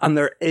 And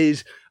there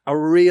is a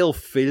real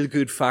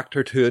feel-good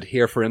factor to it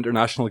here for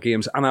international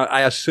games. And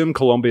I assume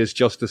Colombia is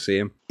just the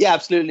same. Yeah,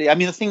 absolutely. I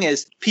mean, the thing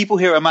is, people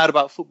here are mad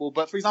about football.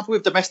 But for example,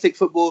 with domestic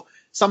football,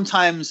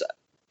 sometimes,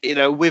 you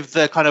know, with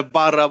the kind of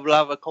barra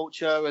brava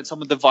culture and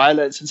some of the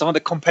violence and some of the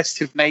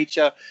competitive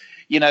nature,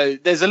 you know,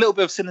 there's a little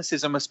bit of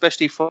cynicism,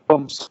 especially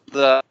from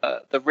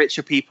the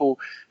richer people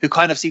who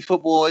kind of see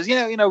football as,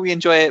 you know, we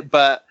enjoy it,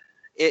 but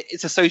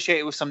it's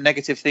associated with some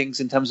negative things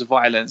in terms of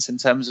violence, in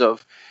terms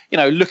of, you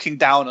know, looking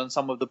down on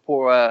some of the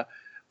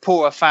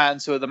poorer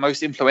fans who are the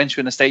most influential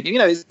in the stadium. You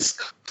know,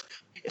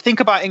 think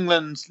about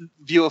England's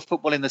view of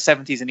football in the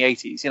 70s and the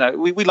 80s. You know,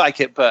 we like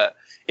it, but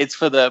it's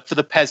for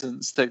the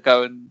peasants to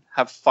go and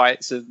have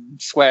fights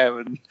and swear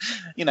and,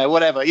 you know,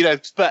 whatever, you know.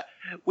 But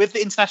with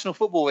the international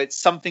football, it's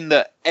something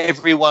that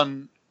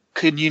everyone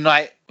can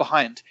unite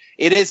behind.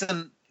 It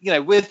isn't, you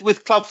know,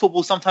 with club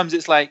football, sometimes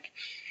it's like,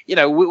 you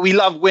know, we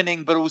love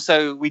winning, but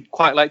also we'd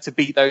quite like to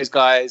beat those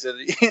guys. And,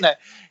 you know,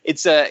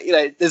 it's you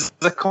know, there's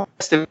a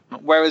competitive.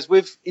 Whereas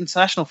with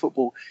international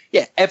football,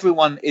 yeah,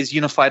 everyone is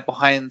unified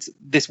behind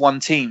this one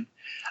team.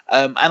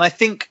 And I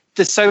think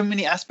there's so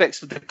many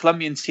aspects of the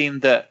Colombian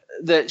team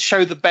that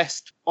show the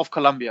best of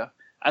Colombia.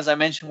 As I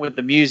mentioned, with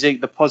the music,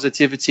 the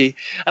positivity.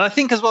 And I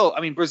think as well, I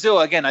mean, Brazil,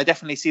 again, I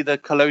definitely see the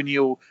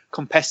colonial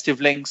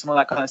competitive links and all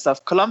that kind of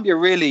stuff. Colombia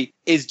really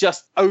is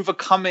just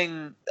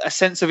overcoming a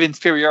sense of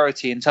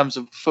inferiority in terms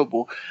of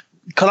football.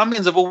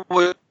 Colombians have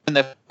always been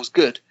their football's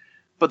good,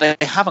 but they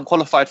didn't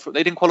qualify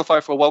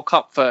for a World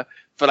Cup for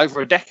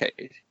over a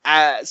decade.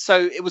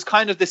 So it was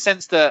kind of the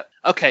sense that,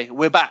 okay,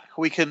 we're back.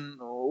 We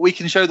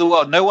can show the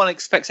world. No one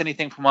expects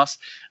anything from us.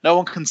 No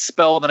one can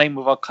spell the name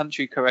of our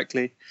country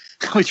correctly,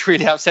 which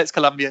really upsets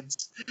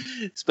Colombians,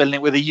 spelling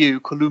it with a U,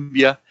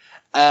 Colombia.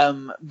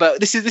 But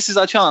this is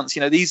our chance.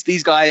 You know,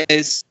 these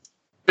guys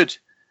good,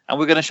 and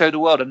we're going to show the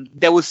world. And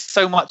there was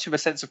so much of a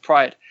sense of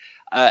pride.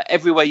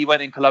 Everywhere you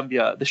went in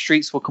Colombia, the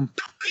streets were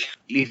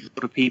completely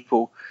full of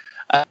people.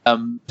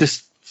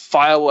 Just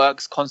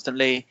fireworks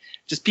constantly,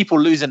 just people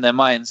losing their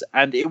minds.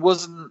 And it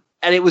was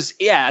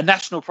a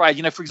national pride.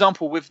 You know, for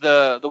example, with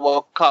the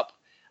World Cup,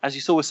 as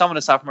you saw with some of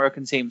the South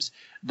American teams,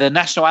 the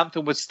national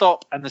anthem would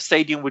stop and the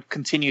stadium would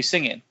continue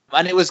singing.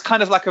 And it was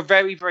kind of like a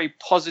very, very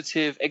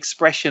positive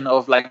expression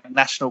of like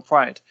national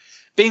pride.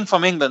 Being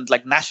from England,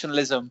 like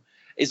nationalism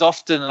is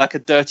often like a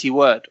dirty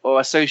word or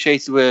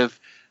associated with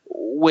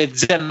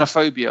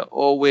xenophobia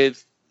or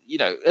with, you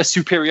know, a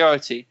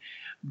superiority.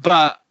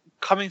 But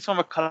coming from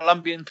a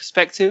Colombian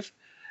perspective,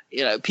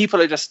 you know,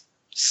 people are just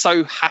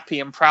so happy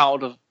and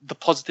proud of the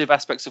positive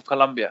aspects of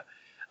Colombia,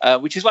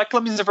 which is why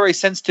Colombians are very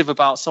sensitive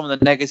about some of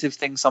the negative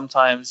things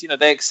sometimes. You know,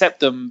 they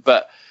accept them,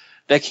 but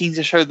they're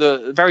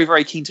very,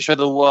 very keen to show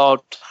the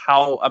world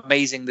how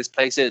amazing this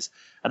place is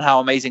and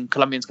how amazing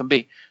Colombians can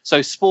be.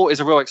 So sport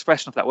is a real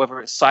expression of that, whether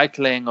it's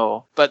cycling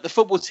but the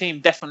football team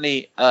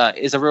definitely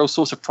is a real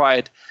source of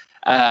pride.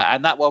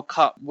 And that World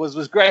Cup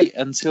was great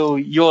until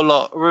your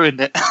lot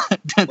ruined it.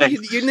 Well,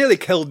 you nearly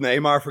killed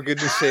Neymar, for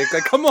goodness sake.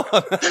 Like, come on.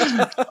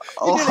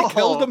 You nearly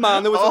killed the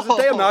man. It was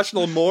a day of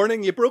national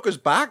mourning. You broke his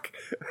back.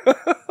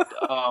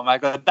 Oh, my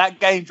God.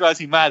 That game drives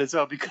me mad as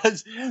well,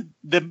 because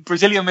the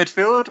Brazilian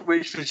midfield,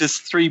 which was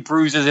just 3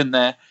 bruisers in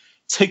there,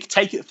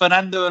 take it,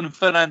 Fernando and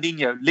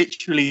Fernandinho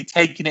literally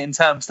taking it in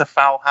terms to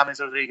foul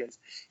James Rodriguez.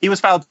 He was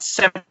fouled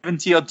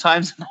 70 odd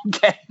times in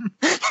that game.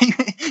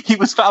 He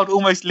was fouled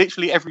almost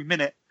literally every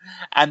minute.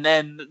 And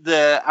then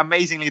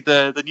amazingly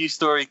the news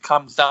story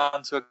comes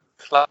down to a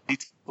club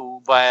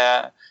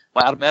by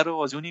Armero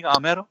or Zuniga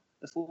Armero,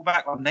 the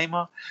fullback of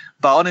Neymar.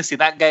 But honestly,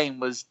 that game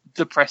was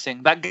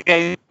depressing. That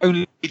game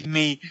only made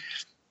me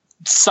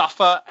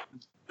suffer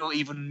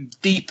even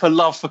deeper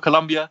love for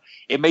Colombia.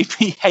 It made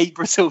me hate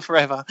Brazil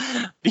forever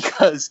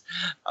because,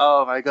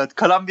 oh my God,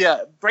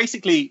 Colombia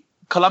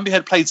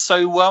had played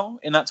so well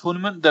in that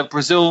tournament that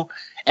Brazil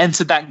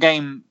entered that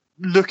game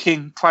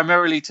looking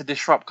primarily to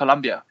disrupt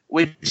Colombia,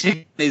 which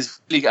is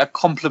really a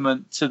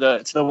compliment to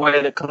the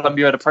way that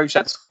Colombia had approached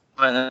that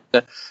tournament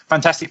and the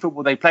fantastic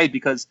football they played,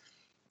 because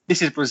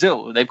this is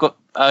Brazil. They've got,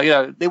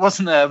 it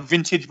wasn't a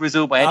vintage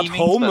Brazil by any means. At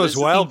home as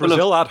well,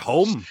 Brazil at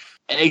home.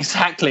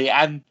 Exactly.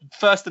 And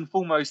first and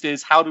foremost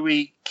is, how do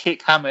we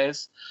kick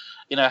James?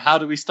 How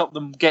do we stop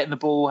them getting the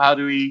ball? How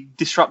do we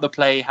disrupt the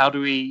play? How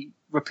do we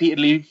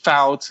repeatedly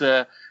foul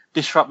to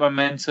disrupt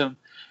momentum?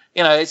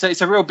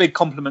 It's a real big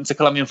compliment to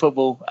Colombian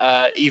football,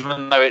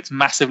 even though it's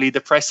massively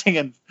depressing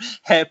and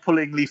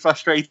hair-pullingly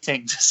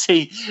frustrating to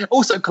see.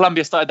 Also,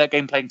 Colombia started that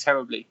game playing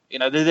terribly.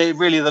 They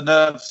really, the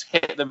nerves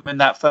hit them in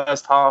that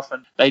first half,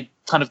 and they'd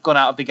kind of gone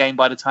out of the game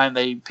by the time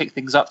they picked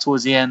things up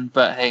towards the end.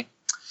 But hey,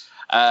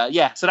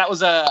 so that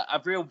was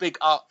a real big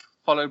up,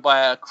 followed by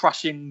a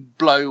crushing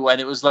blow,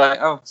 and it was like,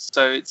 oh,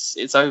 so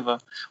it's over.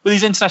 With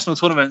these international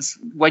tournaments,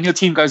 when your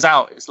team goes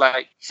out, it's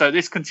like, so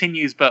this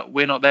continues, but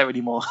we're not there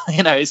anymore.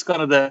 It's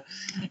kind of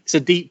it's a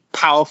deep,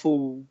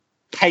 powerful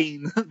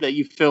pain that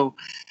you feel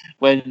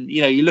when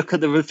you look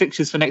at the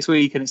fixtures for next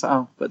week, and it's like,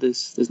 oh, but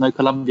there's no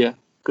Colombia.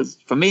 Because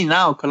for me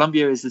now,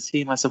 Colombia is the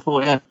team I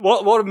support. Yeah.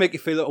 What would make you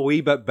feel a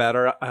wee bit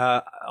better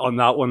on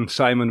that one,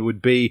 Simon,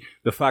 would be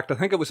the fact, I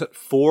think it was at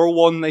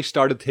 4-1 they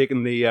started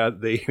taking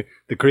the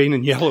green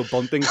and yellow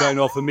bunting down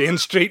off the main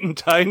street in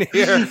town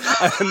here in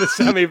the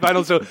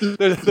semi-final. So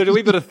there's a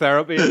wee bit of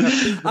therapy in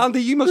there.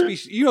 Andy, you must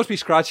be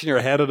scratching your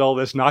head at all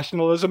this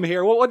nationalism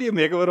here. What do you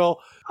make of it all?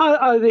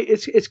 I think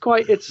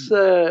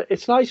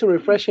it's nice and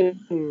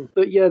refreshing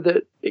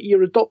that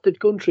your adopted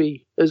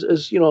country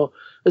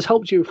has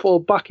helped you fall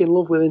back in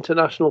love with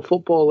international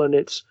football, and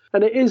it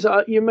is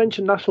you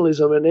mentioned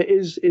nationalism, and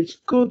it's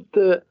good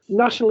that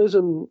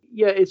nationalism,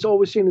 it's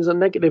always seen as a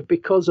negative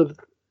because of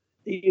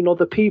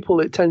the people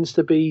it tends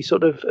to be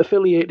sort of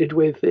affiliated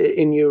with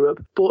in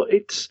Europe, but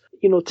it's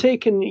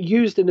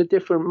used in a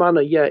different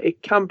manner,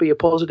 it can be a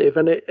positive,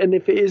 and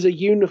if it is a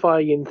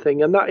unifying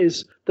thing, and that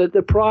is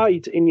the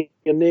pride in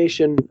your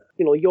nation,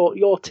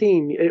 your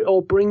team,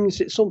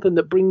 it's something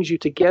that brings you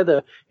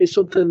together, it's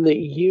something that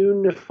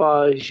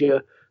unifies you,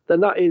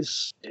 then that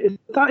is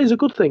a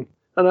good thing,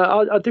 and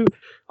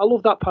I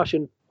love that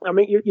passion. I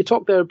mean, you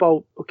talk there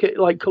about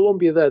like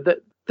Colombia there, that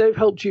they've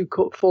helped you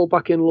fall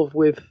back in love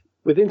with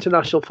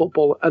international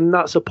football, and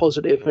that's a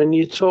positive. And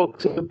you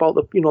talked about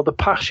the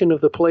passion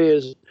of the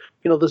players.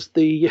 There's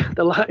the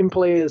Latin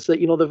players that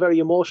they're very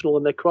emotional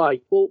and they cry.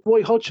 Well,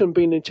 Roy Hodgson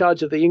being in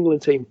charge of the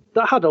England team,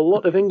 that had a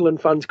lot of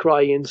England fans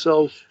crying.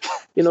 So,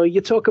 you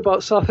talk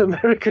about South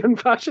American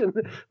passion.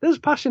 There's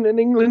passion in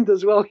England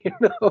as well.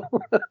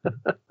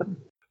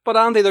 But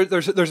Andy,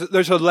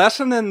 there's a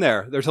lesson in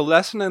there. There's a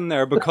lesson in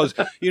there because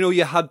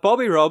you had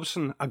Bobby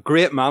Robson, a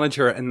great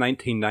manager in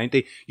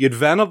 1990. You had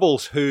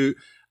Venables, who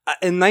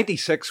in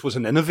 96 was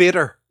an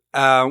innovator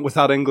with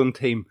that England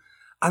team.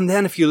 And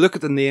then if you look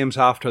at the names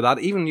after that,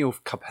 even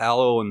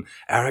Capello and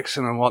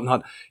Eriksson and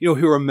whatnot, who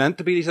were meant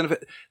to be these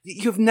innovators,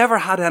 you've never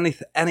had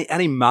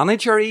any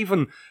manager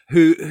even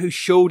who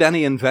showed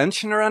any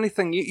invention or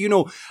anything.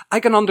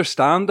 I can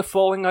understand the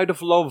falling out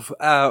of love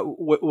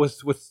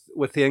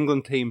with the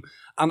England team,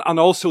 and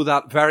also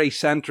that very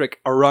centric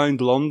around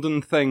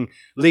London thing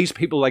leaves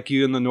people like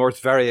you in the north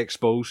very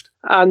exposed.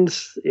 And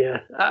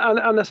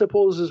and I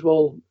suppose as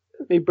well,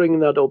 me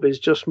bringing that up is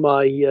just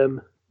my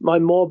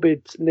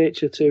morbid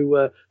nature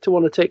to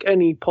want to take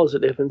any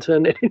positive and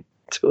turn it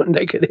into a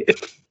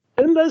negative.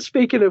 And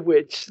speaking of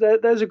which,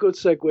 there's a good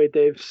segue,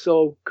 Dave.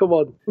 So come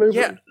on.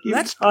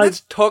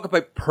 Let's talk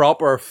about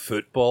proper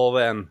football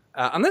then.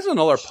 And this is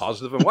another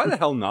positive, and why the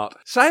hell not?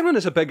 Simon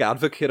is a big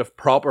advocate of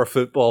proper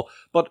football,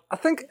 but I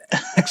think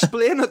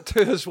explain it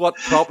to us what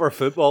proper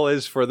football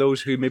is for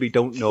those who maybe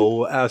don't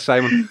know,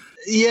 Simon.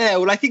 Yeah,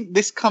 well, I think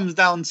this comes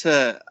down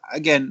to,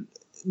 again,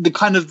 the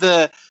kind of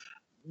the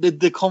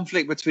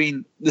conflict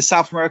between the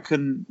South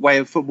American way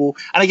of football,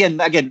 and again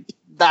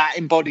that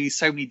embodies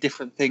so many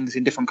different things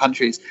in different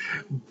countries.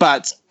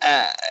 But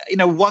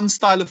one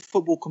style of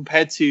football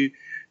compared to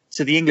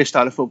the English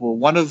style of football.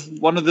 One of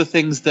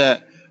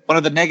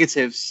the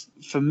negatives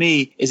for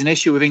me is an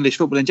issue with English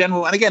football in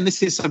general. And again,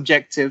 this is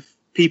subjective.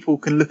 People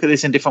can look at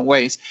this in different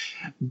ways.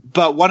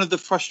 But one of the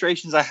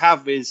frustrations I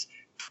have is,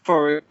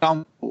 for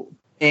example,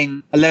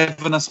 in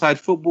 11-a-side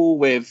football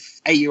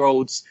with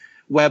 8-year-olds,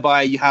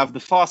 whereby you have the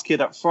fast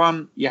kid up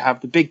front, you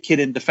have the big kid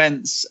in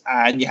defence,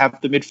 and you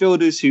have the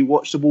midfielders who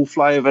watch the ball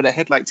fly over their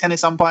head like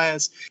tennis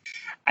umpires,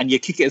 and you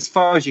kick it as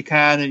far as you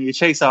can and you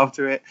chase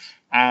after it,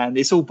 and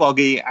it's all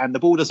boggy and the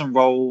ball doesn't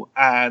roll,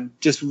 and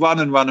just run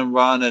and run and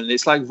run, and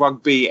it's like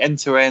rugby, end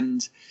to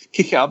end,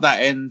 kick it up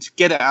that end,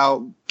 get it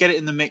out, get it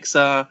in the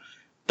mixer,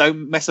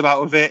 don't mess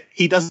about with it,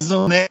 he does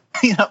on it.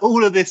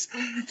 All of these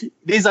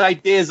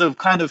ideas of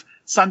kind of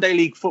Sunday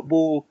league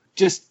football,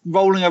 just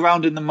rolling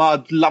around in the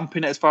mud,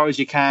 lumping it as far as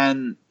you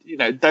can.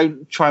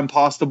 Don't try and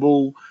pass the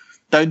ball.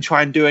 Don't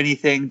try and do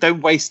anything.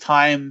 Don't waste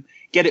time.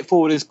 Get it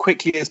forward as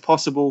quickly as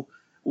possible.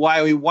 Why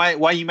are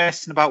you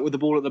messing about with the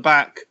ball at the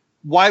back?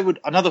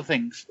 Another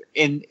thing,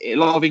 in a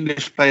lot of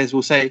English players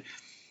will say,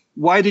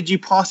 why did you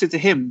pass it to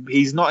him?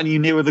 He's not any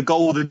nearer the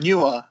goal than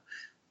you are.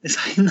 It's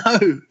like,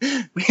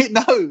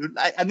 no.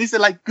 And these are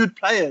like good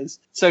players.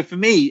 So for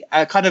me,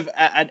 kind of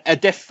an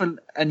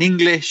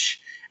English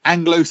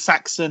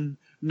Anglo-Saxon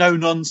no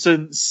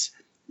nonsense,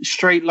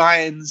 straight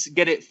lines,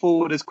 get it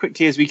forward as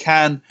quickly as we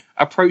can,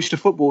 approach to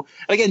football.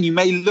 Again, you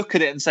may look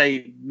at it and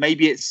say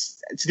maybe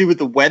it's to do with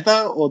the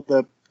weather or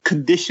the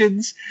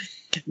conditions,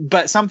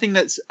 but something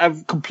that's a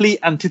complete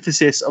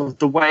antithesis of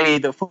the way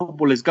that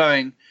football is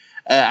going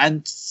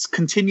and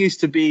continues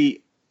to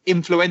be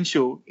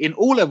influential in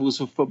all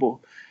levels of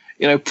football.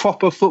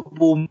 Proper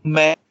football,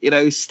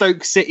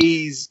 Stoke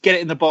Cities, get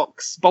it in the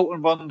box,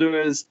 Bolton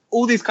Wanderers,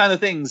 all these kind of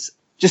things.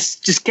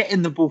 Just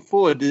getting the ball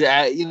forward.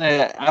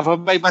 Have I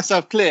made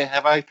myself clear?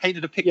 Have I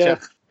painted a picture? Yeah.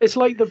 It's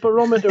like the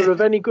barometer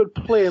of any good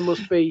player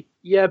must be,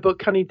 but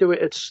can he do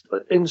it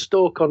in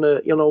Stoke on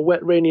a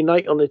wet, rainy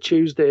night on a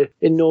Tuesday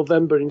in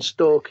November in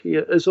Stoke?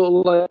 It's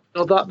all like,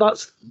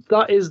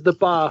 that is the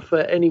bar for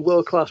any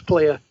world-class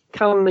player.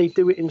 Can they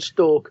do it in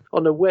Stoke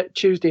on a wet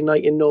Tuesday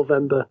night in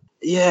November?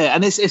 Yeah,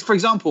 and it's for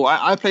example,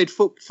 I played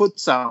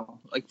futsal,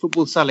 like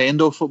football Sally,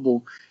 indoor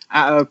football,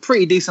 at a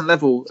pretty decent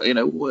level.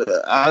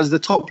 I was the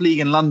top league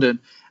in London,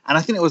 and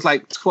I think it was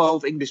like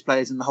 12 English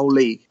players in the whole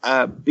league,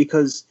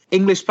 because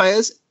English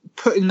players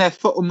putting their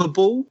foot on the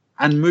ball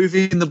and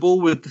moving the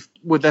ball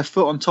with their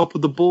foot on top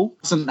of the ball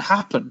doesn't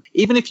happen.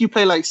 Even if you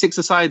play like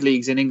 6-a-side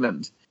leagues in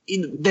England,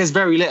 there's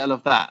very little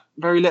of that.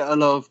 Very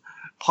little of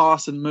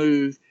pass and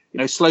move,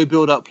 slow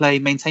build-up play,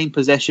 maintain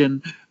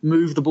possession,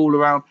 move the ball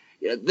around.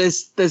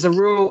 There's a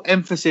real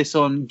emphasis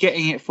on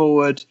getting it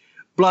forward,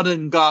 blood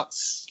and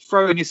guts,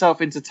 throwing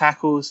yourself into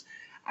tackles.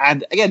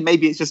 And again,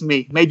 maybe it's just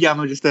me. Maybe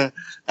I'm just a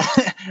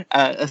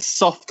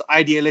soft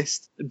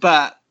idealist.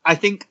 But I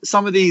think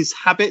some of these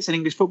habits in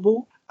English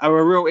football are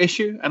a real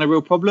issue and a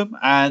real problem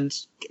and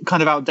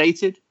kind of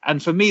outdated.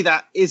 And for me,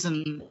 that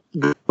isn't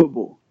good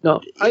football. No,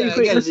 I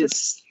agree. Again,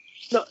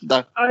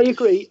 no, I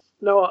agree.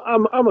 No,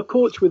 I'm a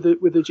coach with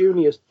the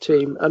juniors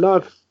team, and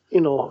I've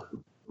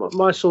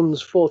my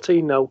son's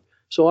 14 now,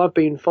 so I've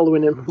been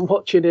following him,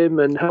 watching him,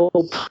 and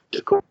helped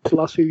the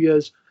last few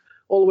years,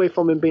 all the way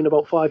from him being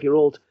about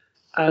 5-year-old.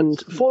 And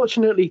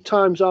fortunately,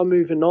 times are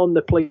moving on.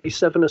 They play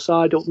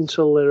 7-a-side up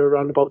until they're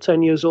around about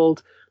 10 years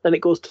old. Then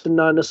it goes to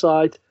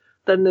 9-a-side.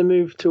 Then they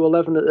move to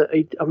 11 at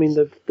 8. I mean,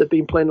 they've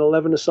been playing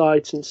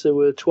 11-a-side since they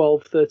were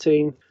 12,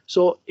 13.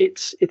 So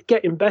it's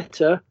getting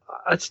better.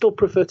 I'd still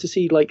prefer to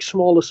see like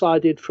smaller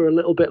sided for a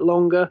little bit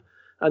longer,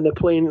 and they're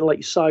playing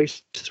like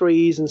size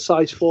 3s and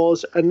size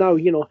 4s. And now,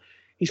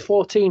 he's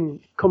 14,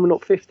 coming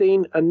up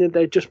 15, and then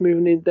they're just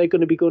moving in. They're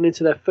going to be going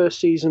into their first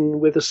season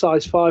with a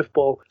size 5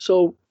 ball.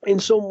 So in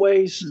some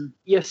ways,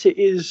 yes, it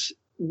is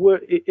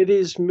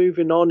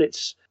moving on.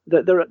 It's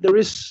that there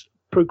is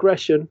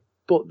progression,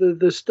 but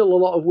there's still a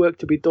lot of work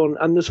to be done.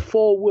 And there's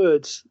 4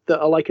 words that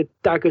are like a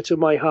dagger to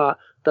my heart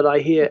that I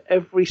hear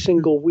every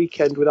single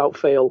weekend without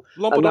fail.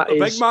 Lumping up the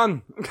big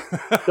man.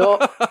 No,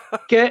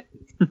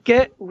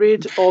 get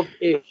rid of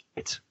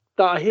it.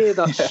 That I hear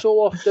that so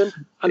often,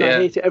 and I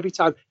hate it every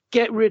time.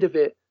 Get rid of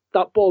it.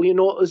 That ball,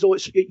 as though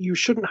you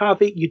shouldn't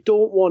have it. You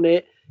don't want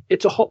it.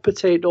 It's a hot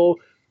potato.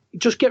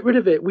 Just get rid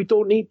of it. We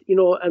don't need,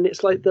 and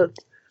it's like the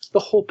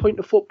whole point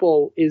of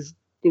football is,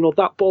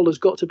 that ball has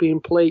got to be in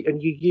play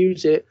and you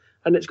use it,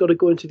 and it's got to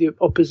go into the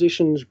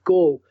opposition's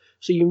goal.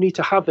 So you need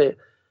to have it.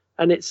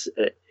 And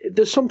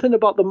there's something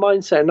about the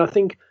mindset, and I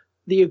think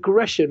the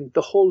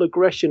whole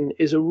aggression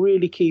is a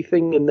really key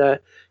thing in there,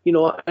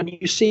 and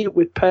you see it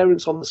with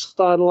parents on the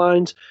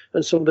sidelines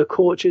and some of the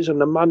coaches and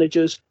the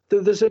managers.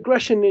 There's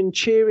aggression in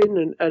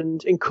cheering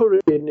and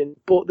encouraging,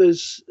 but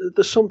there's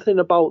something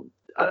about,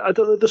 I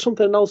don't know, there's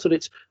something else that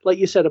it's, like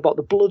you said, about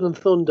the blood and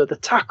thunder, the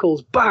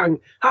tackles, bang,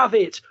 have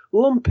it,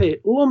 lump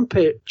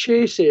it,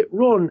 chase it,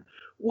 run,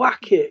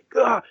 whack it,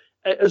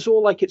 as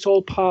all like it's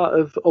all part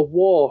of a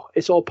war,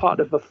 it's all part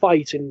of a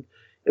fight, and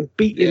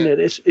beating it.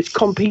 It's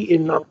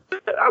competing.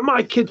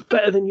 My kid's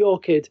better than your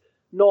kid.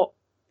 Not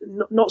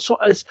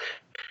sort of,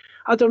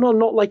 I don't know,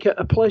 not like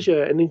a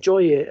pleasure, and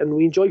enjoy it. And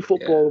we enjoy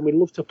football, and we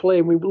love to play,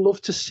 and we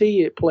love to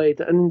see it played.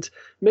 And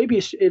maybe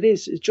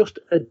it's just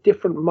a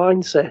different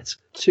mindset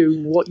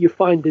to what you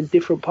find in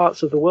different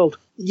parts of the world.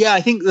 Yeah,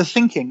 I think the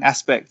thinking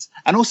aspect,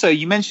 and also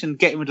you mentioned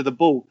getting rid of the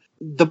ball.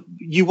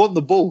 You want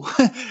the ball,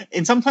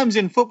 and sometimes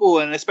in football,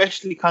 and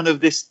especially kind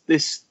of this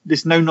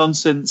no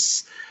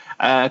nonsense.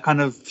 Kind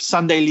of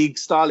Sunday league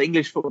style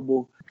English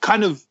football,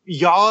 kind of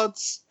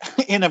yards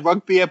in a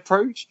rugby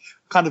approach,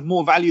 kind of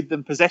more valued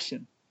than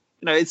possession.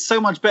 It's so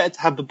much better to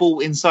have the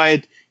ball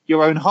inside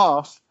your own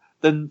half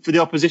than for the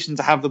opposition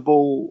to have the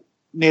ball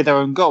near their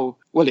own goal.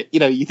 Well,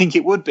 you think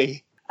it would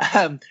be.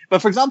 But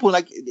for example,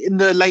 like in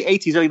the late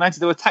 80s, early 90s,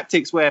 there were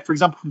tactics where, for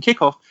example, from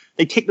kickoff,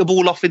 they kick the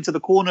ball off into the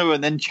corner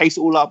and then chase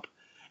it all up,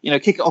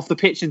 kick it off the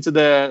pitch into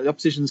the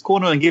opposition's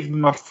corner and give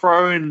them a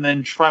throw and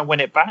then try and win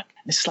it back.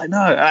 It's just like, no,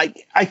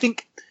 I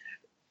think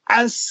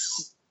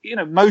as,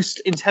 most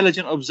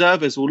intelligent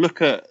observers will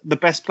look at the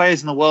best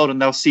players in the world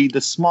and they'll see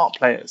the smart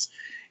players,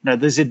 the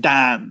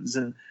Zidanes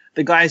and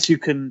the guys who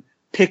can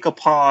pick a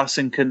pass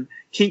and can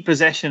keep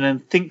possession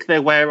and think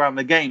their way around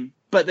the game.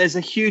 But there's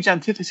a huge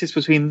antithesis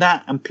between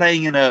that and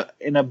playing in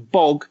a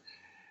bog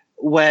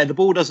where the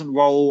ball doesn't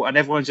roll and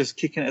everyone's just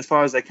kicking it as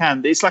far as they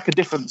can. It's like a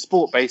different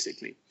sport,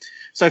 basically.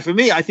 So for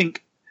me, I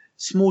think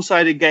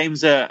small-sided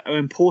games are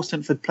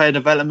important for player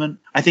development.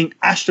 I think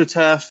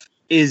AstroTurf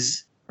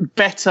is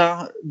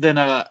better than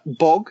a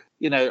bog.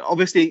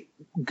 Obviously,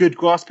 good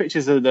grass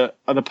pitches are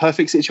the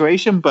perfect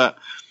situation, but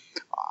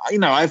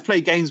I've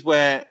played games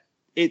where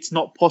it's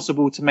not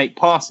possible to make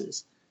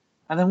passes.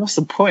 And then what's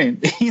the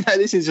point?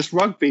 This is just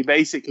rugby,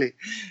 basically.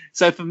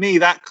 So for me,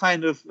 that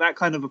kind of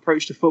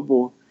approach to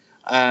football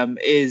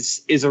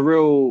is a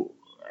real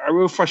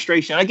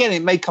frustration. Again,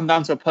 it may come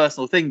down to a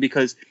personal thing,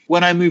 because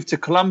when I moved to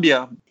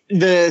Colombia,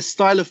 the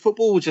style of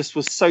football just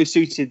was so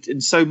suited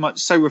and so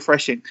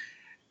refreshing.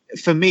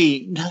 For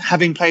me,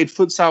 having played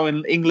futsal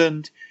in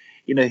England,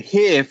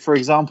 here, for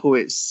example,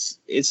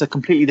 it's a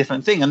completely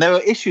different thing. And there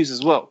are issues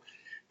as well,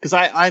 because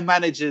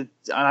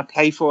I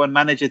play for and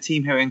manage a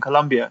team here in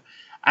Colombia.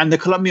 And the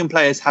Colombian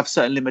players have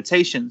certain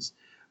limitations,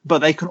 but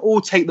they can all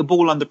take the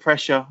ball under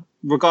pressure,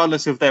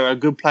 regardless if they're a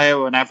good player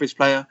or an average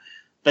player.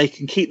 They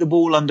can keep the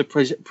ball under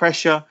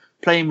pressure,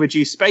 play in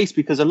reduced space,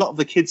 because a lot of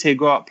the kids here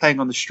grow up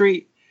playing on the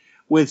street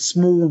with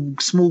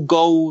small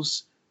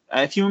goals.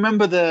 If you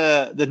remember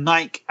the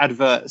Nike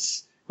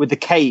adverts with the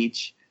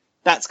cage,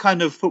 that's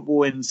kind of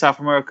football in South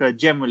America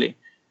generally,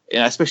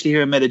 especially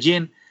here in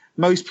Medellin.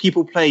 Most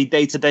people play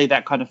day-to-day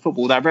that kind of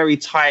football, that very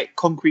tight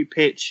concrete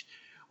pitch,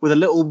 with a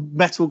little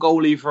metal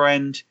goal either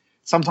end,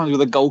 sometimes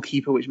with a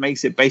goalkeeper, which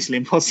makes it basically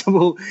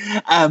impossible.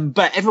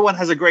 But everyone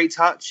has a great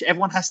touch.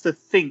 Everyone has to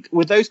think.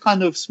 With those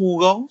kind of small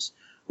goals,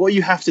 what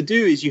you have to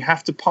do is you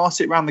have to pass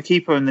it around the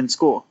keeper and then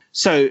score.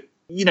 So,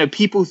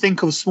 people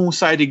think of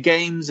small-sided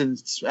games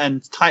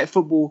and tight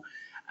football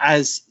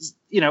as,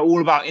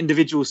 all about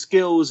individual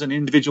skills and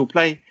individual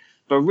play.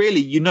 But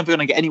really, you're never going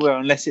to get anywhere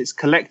unless it's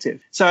collective.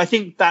 So I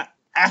think that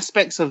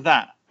aspects of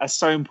that are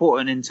so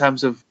important in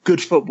terms of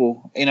good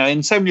football.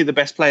 And so many of the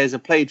best players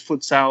have played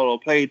futsal or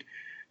played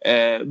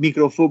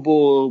micro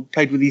football,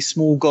 played with these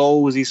small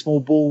goals, these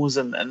small balls,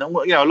 and a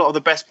lot of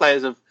the best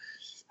players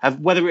have,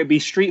 whether it be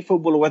street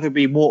football or whether it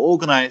be more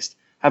organized,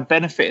 have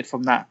benefited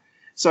from that.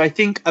 So I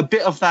think a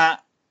bit of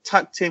that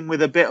tucked in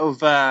with a bit of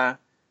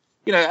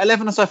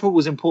 11-a-side football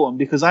is important,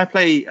 because I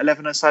play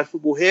 11-a-side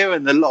football here,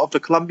 and a lot of the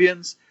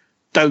Colombians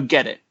don't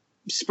get it.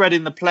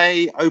 Spreading the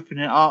play,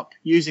 opening it up,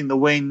 using the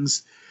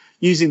wings,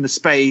 using the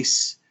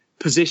space,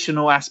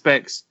 positional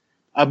aspects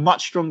are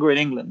much stronger in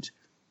England.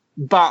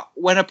 But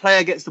when a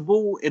player gets the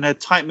ball in a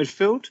tight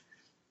midfield,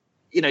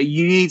 you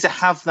need to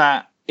have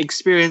that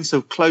experience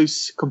of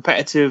close,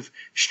 competitive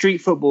street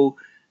football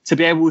to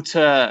be able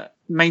to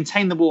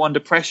maintain the ball under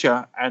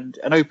pressure and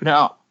open it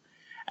up.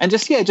 And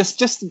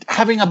just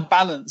having a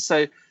balance.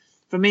 So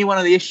for me, one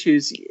of the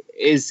issues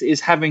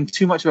is having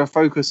too much of a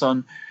focus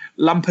on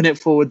lumping it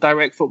forward,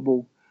 direct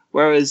football,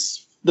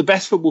 whereas the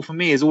best football for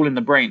me is all in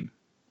the brain.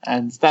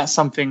 And that's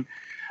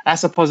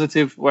a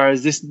positive,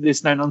 whereas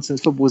this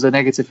no-nonsense football is a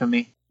negative for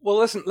me. Well,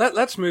 listen,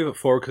 let's move it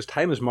forward, because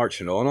time is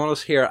marching on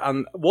us here,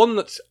 and one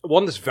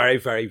that's very,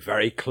 very,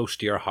 very close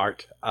to your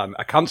heart, and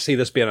I can't see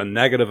this being a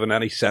negative in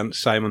any sense,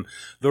 Simon,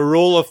 the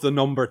role of the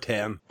number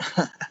 10.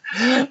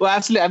 Well,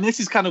 absolutely. I mean,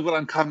 this is kind of what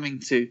I'm coming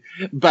to,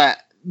 but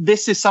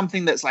this is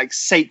something that's like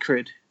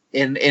sacred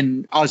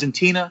in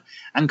Argentina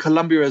and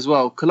Colombia as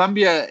well.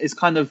 Colombia is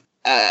kind of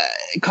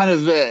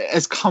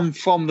has come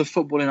from the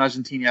football in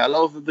Argentina. A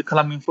lot of the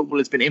Colombian football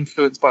has been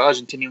influenced by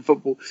Argentinian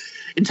football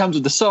in terms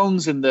of the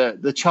songs and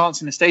the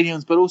chants in the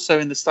stadiums, but also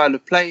in the style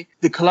of play.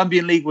 The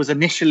Colombian league was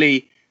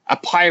initially a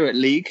pirate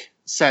league,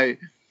 so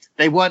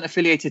they weren't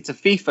affiliated to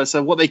FIFA.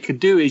 So what they could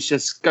do is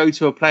just go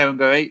to a player and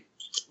go, "Hey,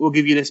 we'll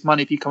give you this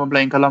money if you come and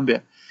play in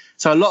Colombia."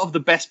 So a lot of the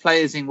best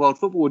players in world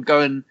football would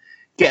go and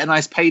get a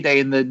nice payday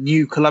in the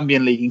new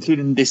Colombian league,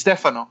 including Di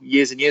Stefano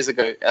years and years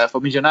ago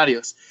for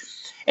Millonarios.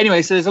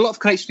 Anyway, so there's a lot of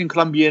connection in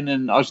Colombian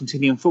and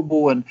Argentinian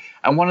football, and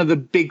one of the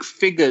big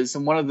figures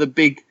and one of the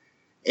big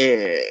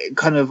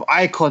kind of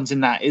icons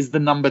in that is the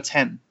number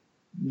 10,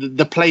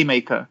 the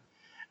playmaker.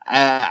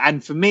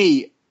 And for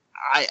me,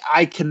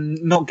 I can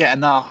not get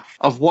enough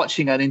of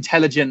watching an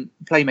intelligent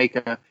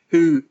playmaker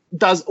who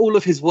does all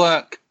of his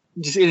work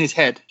just in his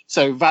head.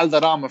 So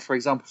Valderrama, for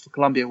example, for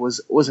Colombia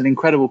was an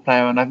incredible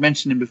player, and I've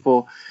mentioned him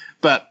before,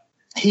 but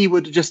he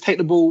would just take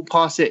the ball,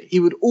 pass it. He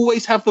would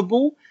always have the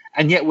ball,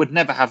 and yet would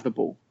never have the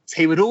ball. So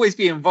he would always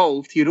be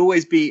involved. He would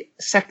always be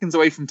seconds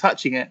away from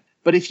touching it.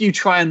 But if you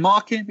try and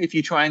mark him, if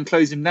you try and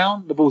close him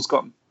down, the ball's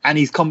gone. And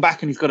he's come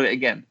back and he's got it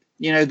again.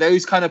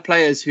 Those kind of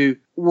players who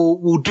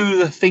will do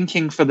the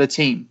thinking for the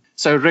team.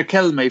 So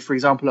Riquelme, for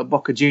example, at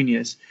Boca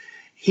Juniors,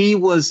 he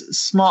was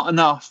smart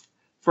enough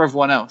for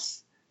everyone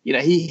else.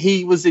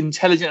 He was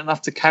intelligent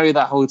enough to carry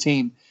that whole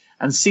team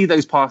and see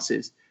those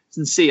passes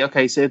and see,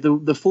 okay, so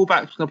the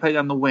fullback's going to play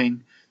down the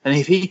wing. And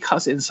if he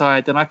cuts it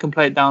inside, then I can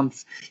play it down,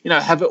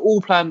 have it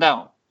all planned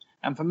out.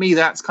 And for me,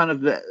 that's kind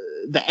of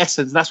the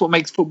essence. That's what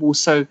makes football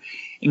so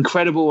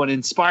incredible and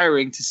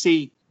inspiring, to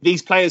see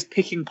these players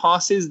picking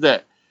passes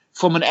that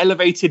from an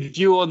elevated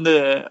view on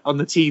the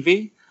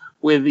TV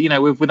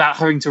without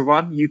having to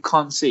run, you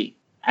can't see.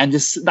 And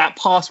just that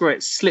pass where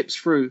it slips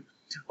through,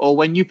 or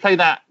when you play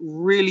that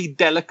really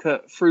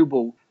delicate through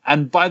ball,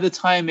 and by the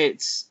time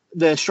it's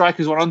the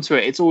strikers went onto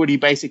it, it's already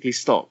basically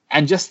stopped.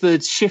 And just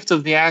the shift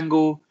of the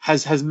angle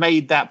has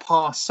made that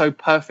pass so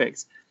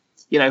perfect.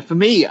 For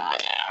me,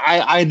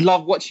 I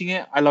love watching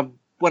it. I love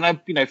when I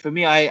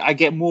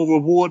get more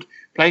reward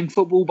playing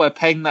football by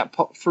playing that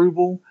through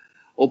ball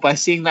or by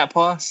seeing that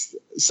pass.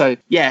 So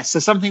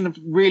something that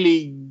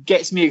really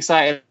gets me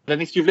excited.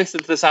 And if you've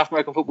listened to the South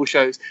American football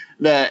shows,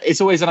 it's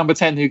always a number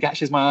 10 who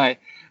catches my eye.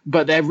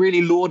 But they're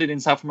really lauded in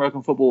South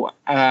American football.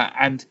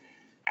 And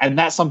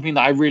that's something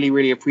that I really,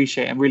 really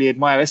appreciate and really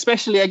admire,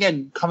 especially,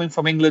 again, coming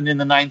from England in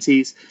the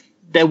 90s.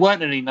 There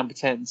weren't any number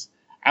 10s.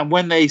 And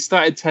when they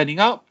started turning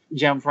up,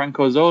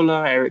 Gianfranco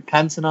Zola, Eric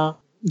Cantona,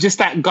 just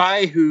that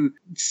guy who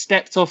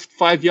stepped off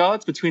 5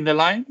 yards between the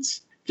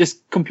lines,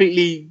 just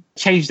completely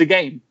changed the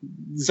game.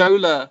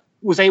 Zola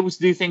was able to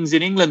do things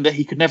in England that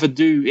he could never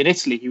do in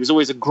Italy. He was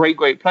always a great,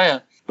 great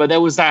player. But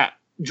there was that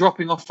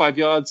dropping off 5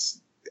 yards.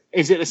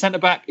 Is it the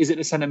centre-back? Is it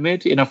the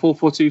centre-mid in a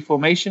 4-4-2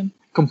 formation?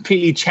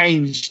 Completely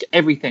changed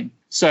everything.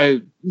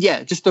 So,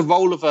 just the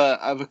role of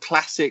a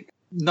classic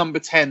number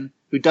 10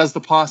 who does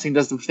the passing,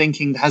 does the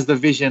thinking, has the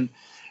vision,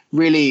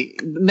 really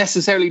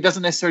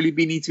doesn't necessarily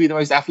need to be the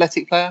most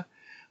athletic player.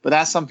 But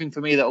that's something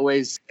for me that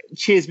always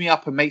cheers me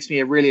up and makes me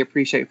really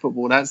appreciate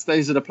football.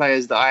 Those are the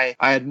players that I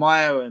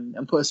admire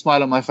and put a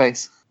smile on my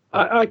face.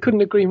 I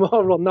couldn't agree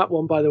more on that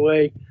one, by the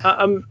way.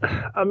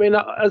 I mean,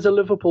 as a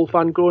Liverpool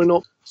fan growing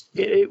up,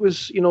 it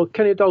was,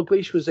 Kenny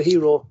Dalglish was the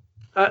hero.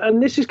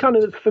 And this is kind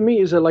of, for me,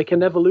 is like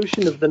an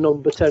evolution of the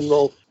number 10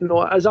 role.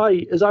 As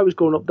I was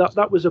growing up,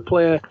 that was a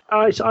player.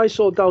 I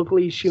saw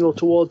Dalglish,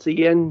 towards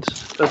the end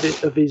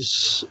of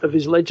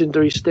his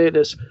legendary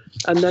status.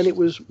 And then it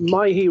was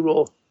my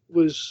hero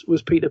was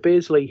Peter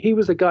Beardsley. He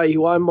was the guy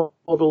who I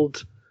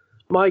modelled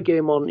my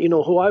game on,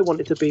 who I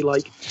wanted to be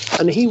like.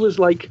 And he was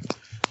like,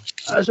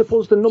 I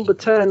suppose, the number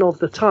 10 of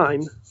the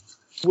time,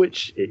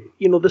 which,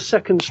 the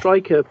second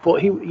striker,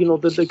 but he,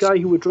 the guy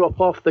who would drop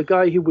off, the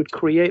guy who would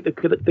create,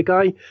 the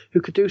guy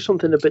who could do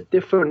something a bit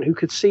different, who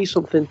could see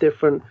something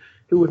different,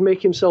 who would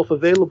make himself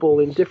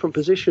available in different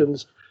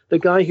positions, the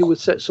guy who would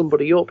set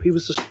somebody up. He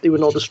was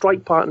the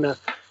strike partner.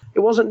 It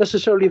wasn't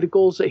necessarily the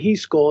goals that he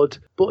scored,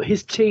 but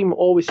his team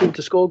always seemed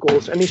to score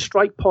goals, and his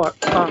strike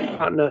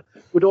partner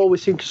would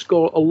always seem to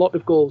score a lot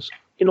of goals.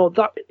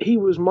 That he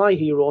was my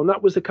hero, and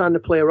that was the kind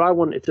of player I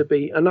wanted to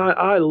be. And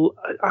I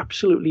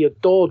absolutely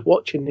adored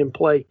watching him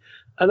play.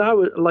 And I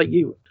was like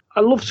you.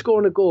 I loved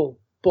scoring a goal,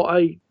 but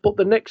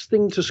the next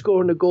thing to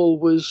scoring a goal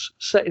was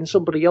setting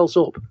somebody else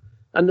up.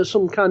 And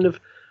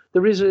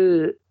there is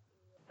a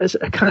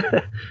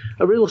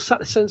real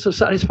sense of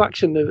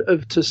satisfaction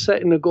of to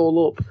setting a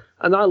goal up.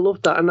 And I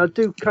loved that. And I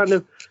took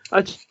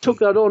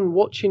that on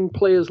watching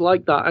players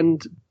like that.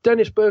 And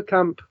Dennis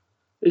Bergkamp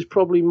is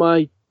probably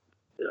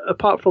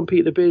apart from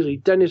Peter Beardsley,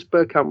 Dennis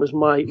Bergkamp was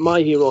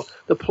my hero,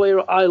 the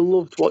player I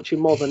loved watching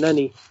more than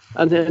any.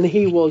 And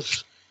he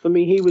was, for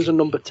me, he was a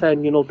number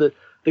 10, the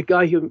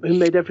guy who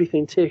made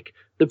everything tick,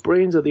 the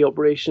brains of the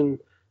operation.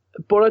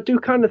 But I do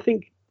kind of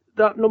think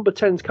that number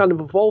 10's kind of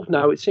evolved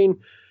now.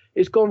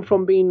 It's gone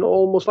from being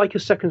almost like a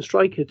second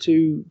striker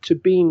to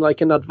being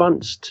like an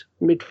advanced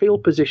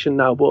midfield position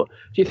now. But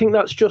do you think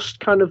that's just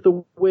kind of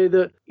the way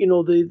that,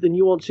 the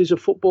nuances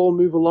of football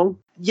move along?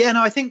 Yeah,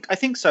 no, I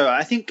think so.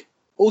 I think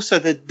also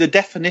the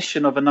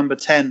definition of a number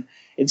 10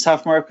 in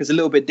South America is a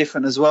little bit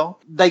different as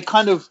well. They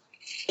kind of,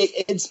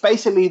 it's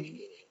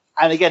basically,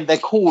 and again, they're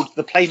called,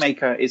 the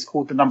playmaker is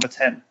called the number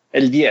 10,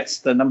 El Diez,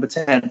 the number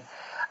 10.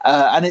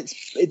 And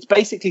it's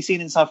basically seen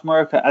in South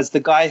America as the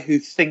guy who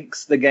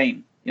thinks the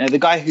game. The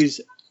guy who's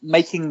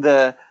making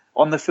the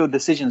on-the-field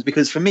decisions.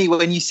 Because for me,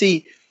 when you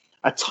see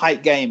a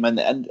tight game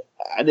and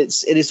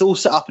it's all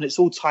set up and it's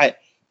all tight,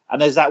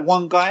 and there's that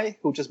one guy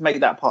who'll just make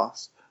that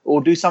pass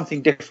or do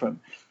something different.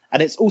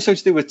 And it's also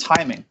to do with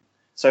timing.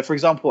 So, for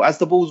example, as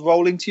the ball's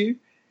rolling to you,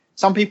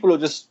 some people will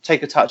just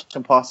take a touch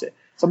and pass it.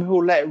 Some people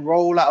will let it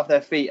roll out of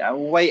their feet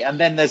and wait, and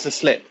then there's a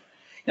slip.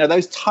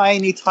 Those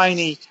tiny,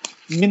 tiny,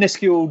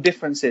 minuscule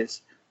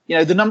differences.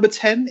 The number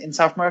 10 in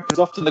South America is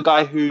often the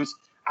guy who's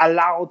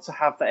allowed to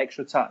have that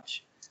extra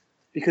touch.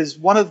 Because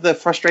one of the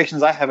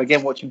frustrations I have,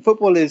 again, watching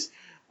football is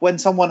when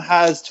someone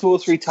has 2 or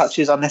 3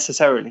 touches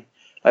unnecessarily.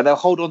 Like they'll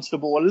hold on to the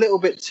ball a little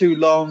bit too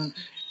long,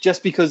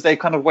 just because they're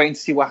kind of waiting to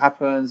see what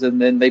happens, and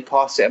then they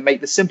pass it and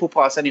make the simple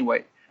pass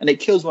anyway, and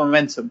it kills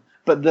momentum.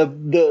 But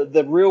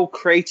the real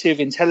creative,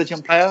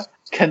 intelligent player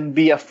can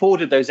be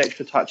afforded those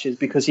extra touches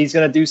because he's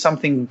going to do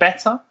something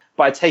better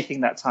by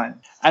taking that time.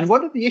 And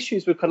one of the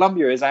issues with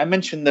Colombia is, I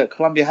mentioned that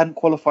Colombia hadn't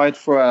qualified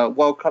for a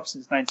World Cup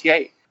since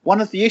 '98.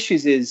 One of the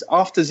issues is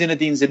after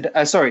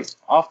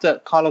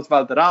Carlos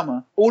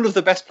Valderrama, all of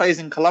the best players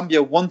in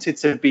Colombia wanted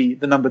to be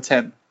the number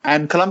 10.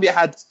 And Colombia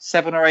had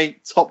 7 or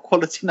 8 top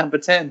quality number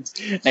 10s.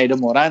 Neider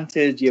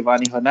Morante,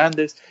 Giovanni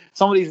Hernandez,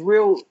 some of these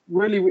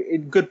really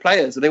good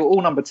players. They were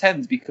all number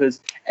 10s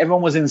because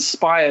everyone was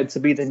inspired to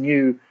be the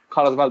new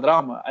Carlos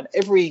Valderrama. And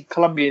every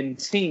Colombian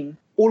team,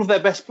 all of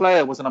their best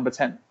player was a number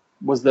 10,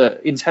 was the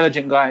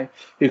intelligent guy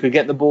who could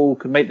get the ball,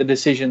 could make the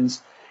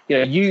decisions.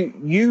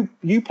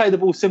 You play the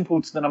ball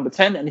simple to the number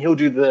 10 and he'll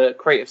do the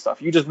creative stuff.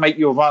 You just make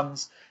your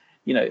runs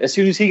as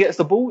soon as he gets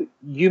the ball,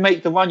 you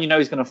make the run,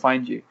 he's going to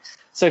find you.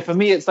 So for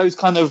me, it's those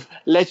kind of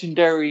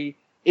legendary,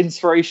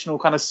 inspirational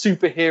kind of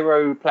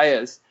superhero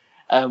players,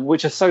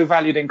 which are so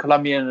valued in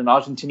Colombian and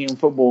Argentinian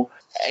football.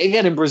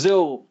 Again, in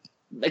Brazil,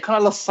 they kind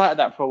of lost sight of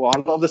that for a while. A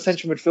lot of the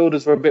central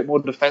midfielders were a bit more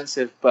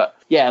defensive. But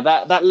yeah,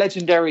 that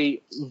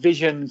legendary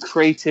vision,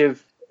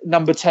 creative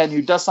number 10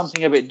 who does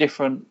something a bit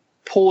different,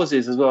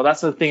 pauses as well.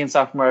 That's the thing in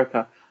South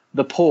America,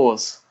 the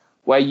pause,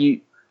 where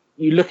you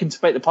looking to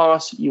make the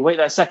pass, you wait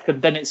that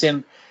second, then it's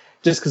in,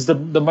 just because the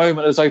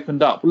moment has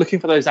opened up. Looking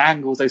for those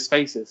angles, those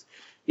spaces.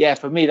 Yeah,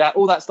 for me,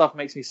 all that stuff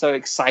makes me so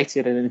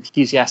excited and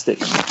enthusiastic.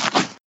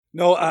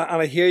 No,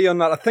 and I hear you on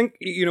that. I think,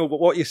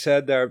 what you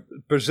said there,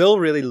 Brazil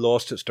really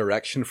lost its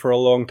direction for a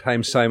long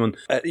time, Simon.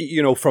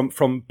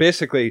 From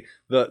basically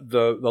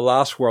the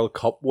last World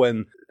Cup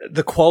win,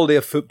 the quality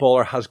of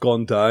footballer has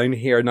gone down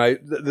here. Now,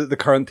 the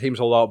current team's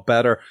a lot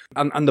better.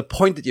 And the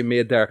point that you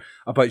made there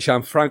about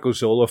Gianfranco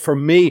Zola, for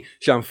me,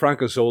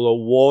 Gianfranco Zola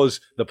was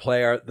the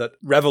player that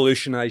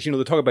revolutionized,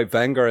 they talk about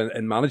Wenger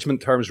in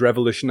management terms,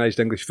 revolutionized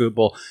English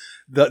football.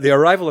 The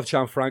arrival of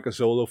Gianfranco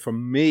Zola, for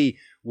me,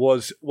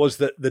 was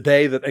the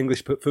day that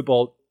English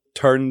football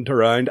turned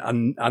around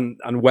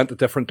and went a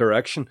different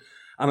direction.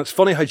 And it's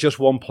funny how just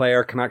one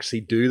player can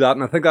actually do that.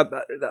 And I think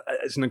that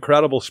it's an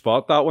incredible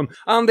spot, that one.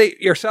 Andy,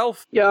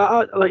 yourself?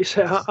 Yeah, like you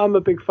say, I'm a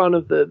big fan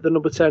of the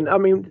number 10. I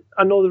mean,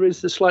 I know there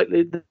is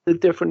the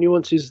different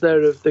nuances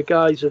there of the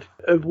guys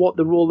of what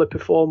the role they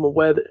perform and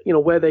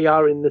where they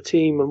are in the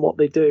team and what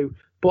they do.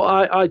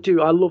 But I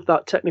love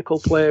that technical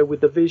player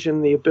with the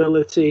vision, the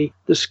ability,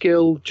 the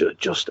skill,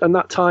 and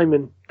that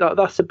timing.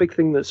 That's the big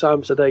thing that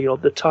Sam said there,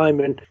 the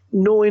timing.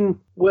 Knowing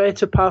where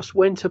to pass,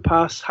 when to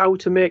pass, how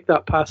to make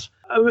that pass.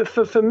 I mean,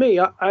 for me,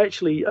 I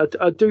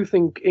do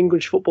think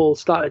English football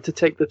started to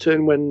take the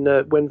turn when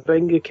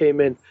Wenger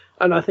came in.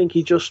 And I think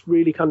he just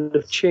really kind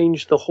of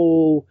changed the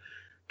whole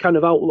kind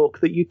of outlook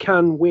that you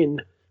can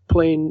win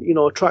playing,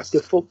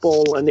 attractive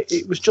football. And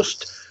it was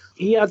just,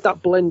 he had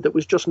that blend that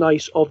was just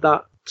nice of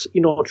that,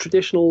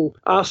 traditional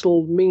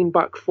Arsenal mean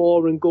back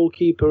four and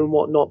goalkeeper and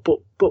whatnot,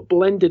 but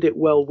blended it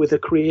well with a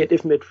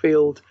creative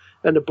midfield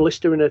and a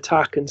blistering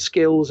attack and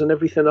skills and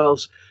everything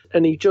else.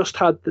 And he just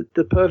had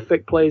the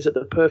perfect players at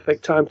the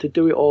perfect time to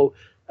do it all.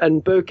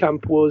 And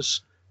Bergkamp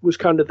was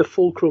kind of the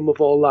fulcrum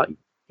of all that.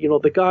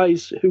 The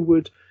guys who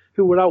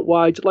were out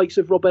wide, likes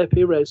of Robert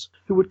Pires,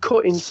 who would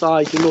cut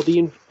inside,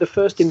 the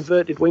first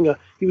inverted winger,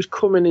 he was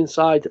coming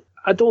inside.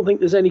 I don't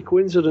think there's any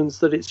coincidence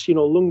that it's,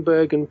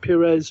 Ljungberg and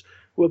Pires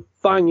were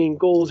banging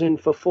goals in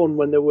for fun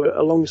when they were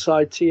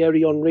alongside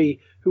Thierry Henry,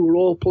 who were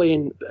all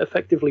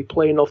effectively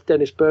playing off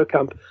Dennis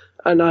Bergkamp.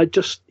 And I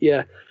just,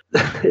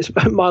 it's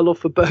my love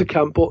for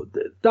Bergkamp, but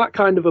that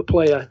kind of a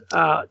player,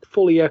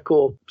 fully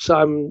echo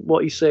Sam,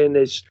 what he's saying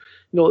is,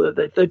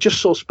 they're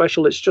just so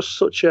special. It's just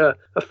such a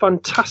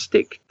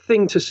fantastic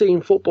thing to see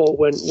in football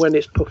when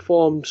it's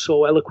performed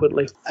so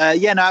eloquently.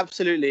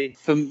 Absolutely.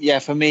 For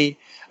me,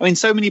 I mean,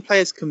 so many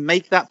players can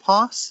make that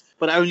pass,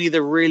 but only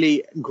the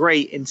really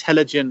great,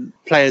 intelligent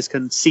players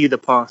can see the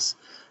pass.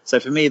 So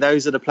for me,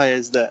 those are the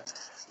players that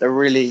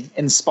really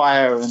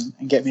inspire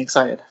and get me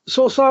excited.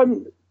 So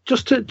Sam,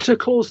 just to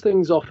close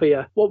things off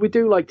here, what we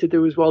do like to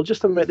do as well,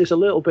 just to make this a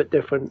little bit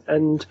different,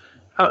 and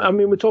I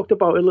mean, we talked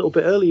about it a little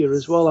bit earlier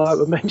as well. I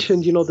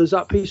mentioned, there's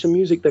that piece of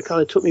music that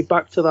kind of took me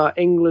back to that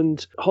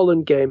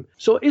England-Holland game.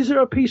 So is there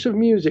a piece of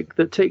music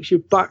that takes you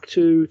back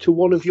to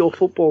one of your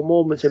football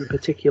moments in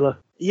particular?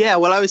 Yeah,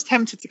 well, I was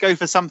tempted to go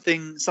for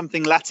something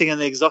Latin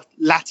and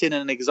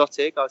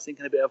exotic. I was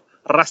thinking a bit of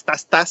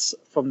Rastastas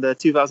from the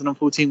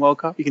 2014 World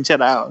Cup. You can check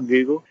that out on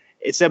Google.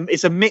 It's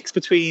a mix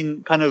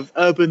between kind of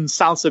urban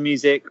salsa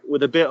music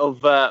with a bit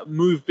of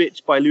Move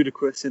Bitch by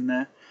Ludacris in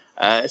there.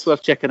 It's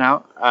worth checking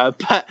out.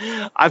 But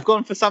I've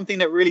gone for something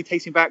that really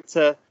takes me back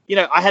to,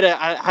 I had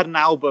an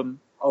album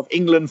of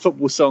England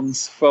football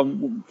songs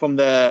from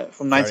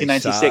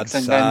 1996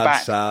 and going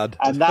back. Sad.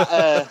 And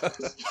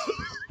that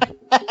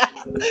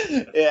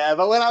yeah,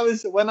 but when I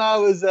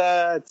was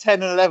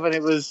 10 and 11,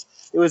 it was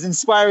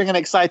inspiring and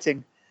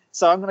exciting.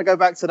 So I'm going to go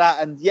back to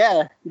that.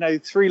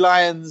 And Three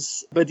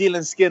Lions, Badil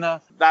and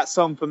Skinner, that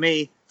song for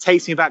me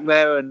takes me back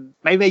there, and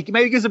maybe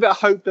gives a bit of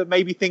hope that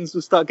maybe things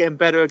will start getting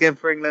better again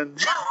for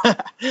England.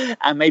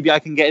 And maybe I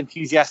can get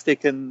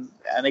enthusiastic and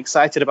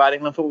excited about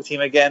England football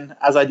team again,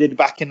 as I did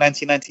back in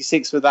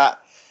 1996 with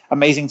that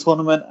amazing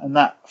tournament and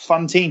that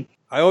fun team.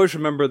 I always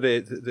remember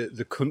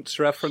the Kuntz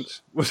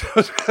reference was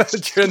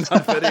during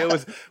that video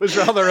was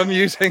rather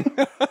amusing.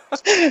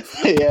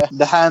 Yeah,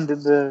 the hand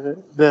in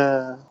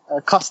the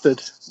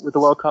custard with the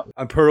World Cup.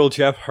 And poor old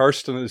Jeff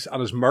Hurst and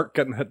his Merc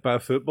getting hit by a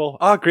football.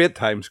 Great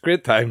times.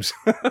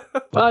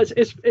 Well,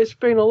 it's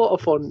been a lot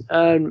of fun,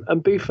 and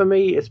for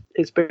me,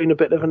 it's been a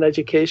bit of an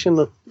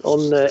education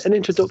on an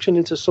introduction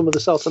into some of the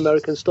South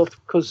American stuff,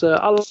 because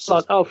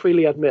I'll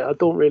freely admit I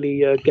don't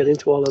really get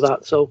into all of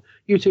that. So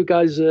you two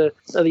guys are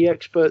the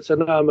experts,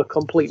 and I'm a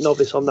complete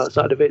novice on that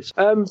side of it.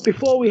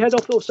 Before we head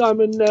off though,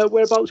 Simon,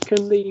 whereabouts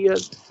can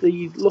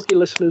the lucky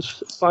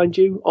listeners find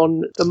you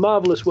on the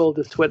marvellous world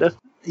of Twitter?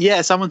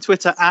 Yes, I'm on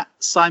Twitter at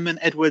Simon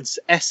Edwards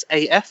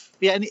SAF.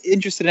 Yeah,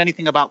 interested in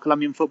anything about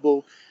Colombian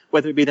football,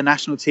 whether it be the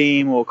national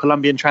team or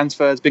Colombian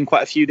transfers. Been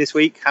quite a few this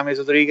week. James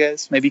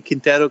Rodriguez, maybe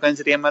Quintero going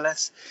to the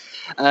MLS.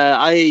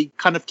 I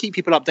kind of keep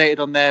people updated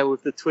on there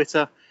with the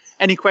Twitter.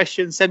 Any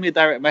questions, send me a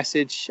direct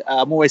message.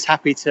 I'm always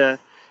happy to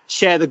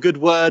share the good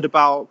word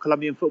about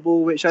Colombian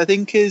football, which I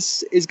think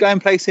is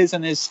going places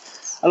and is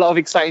a lot of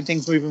exciting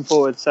things moving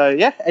forward. So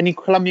yeah, any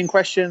Colombian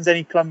questions,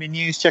 any Colombian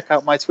news, check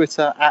out my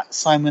Twitter at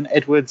Simon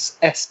Edwards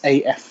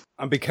SAF.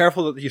 And be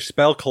careful that you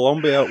spell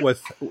Colombia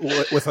with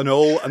an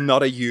O and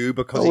not a U,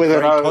 because he's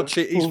very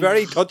touchy. He's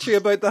very touchy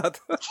about that.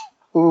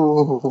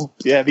 Ooh,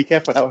 yeah, be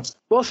careful that one.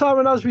 Well,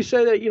 Simon, as we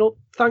say that,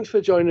 thanks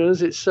for joining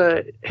us. It's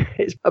a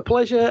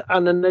pleasure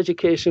and an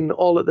education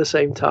all at the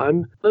same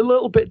time. A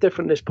little bit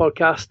different, this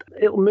podcast.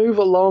 It'll move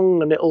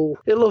along and it'll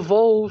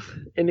evolve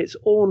in its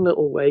own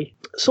little way.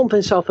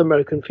 Something South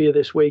American for you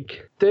this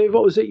week, Dave.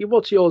 What was it?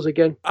 What's yours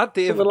again? At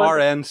Dave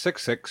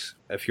RN66.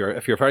 If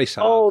you're very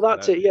sad. Oh,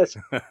 that's it. Yes.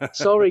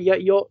 Sorry. Yeah,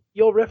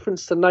 your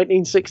reference to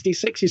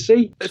 1966. You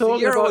see, it's the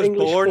year I was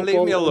born.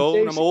 Leave me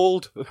alone. I'm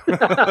old.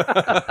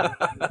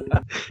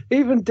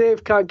 Even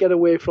Dave can't get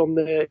away from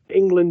the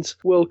England's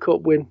World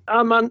Cup win.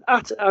 I'm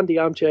at Andy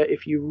Armchair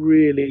if you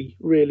really,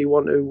 really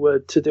want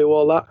to do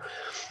all that.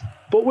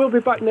 But we'll be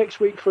back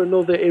next week for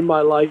another In My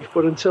Life.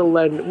 But until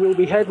then, we'll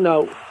be heading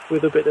out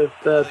with a bit of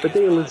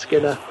Baddiel and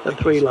Skinner and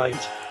Three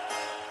Lines.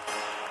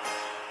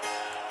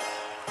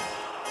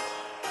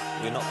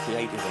 We're not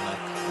creative enough.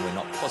 We're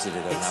not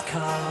positive enough. It's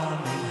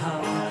coming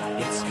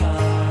home. It's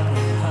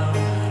coming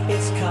home.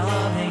 It's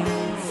coming.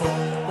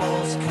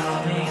 Football's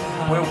coming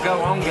home. We'll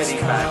go on getting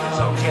back.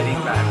 I'm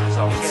getting back.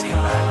 I'm getting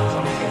back.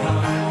 I'm getting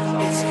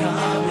back. It's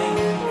coming.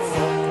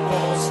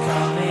 Football's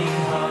coming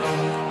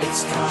home.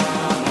 It's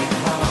coming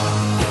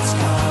home. It's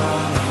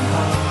coming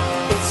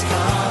home. It's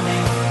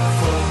coming.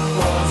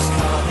 Football's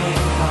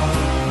coming home.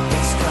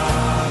 It's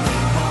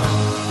coming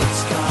home.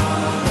 It's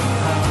coming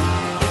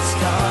home. It's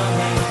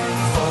coming.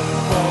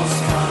 Football's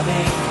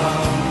coming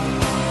home.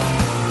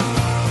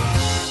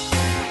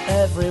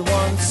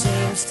 Everyone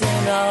seems to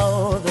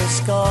know the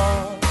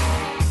score.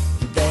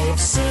 They've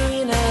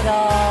seen it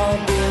all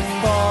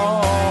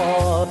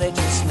before. They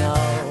just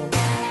know,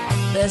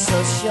 they're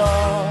so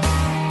sure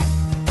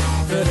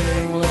that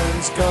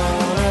England's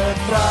gonna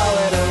throw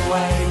it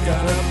away,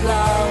 gonna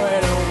blow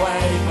it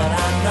away. But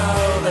I know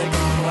they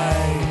can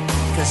play,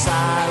 'cause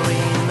I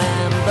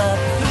remember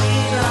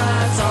 3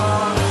 lines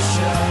on a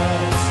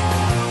shirt.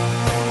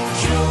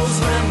 Jules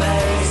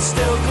Rimet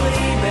still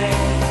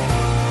gleaming,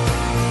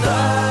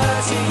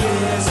 30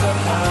 years of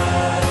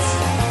hurt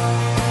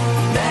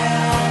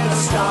never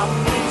stopped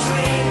me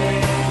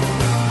dreaming.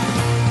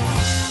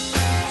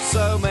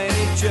 So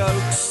many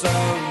jokes, so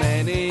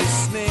many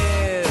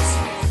sneers,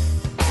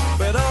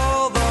 but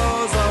all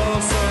those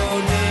also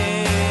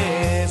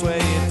nears weigh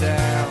you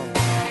down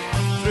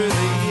through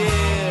the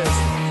years.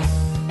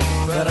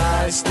 But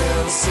I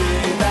still see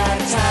that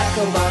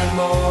tackle by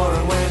Moore,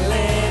 and when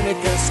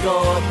Lineker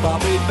scored,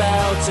 Bobby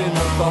belting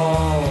the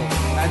ball,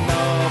 And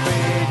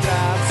Nobby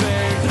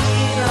dancing.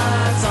 3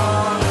 lines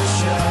on a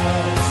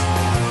shirt.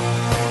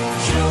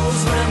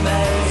 Jules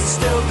Rimet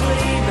still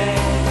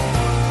gleaming,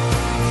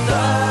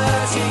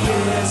 30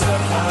 years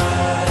of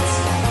hurt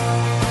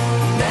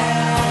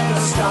never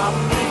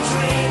stopped me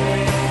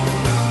dreaming.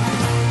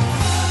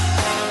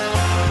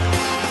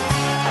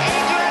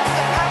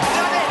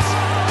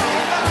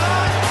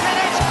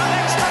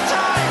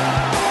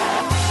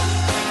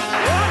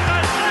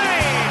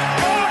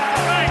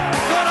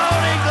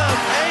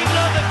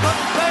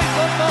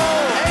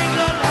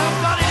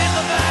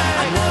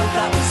 I know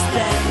that was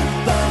then,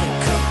 but it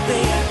could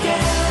be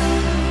again.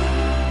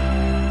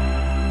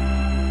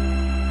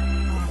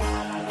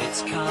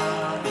 It's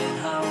coming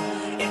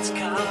home, it's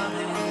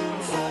coming,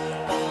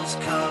 football's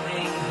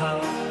coming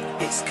home.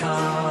 It's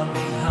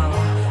coming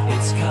home,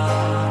 it's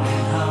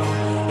coming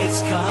home,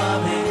 it's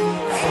coming.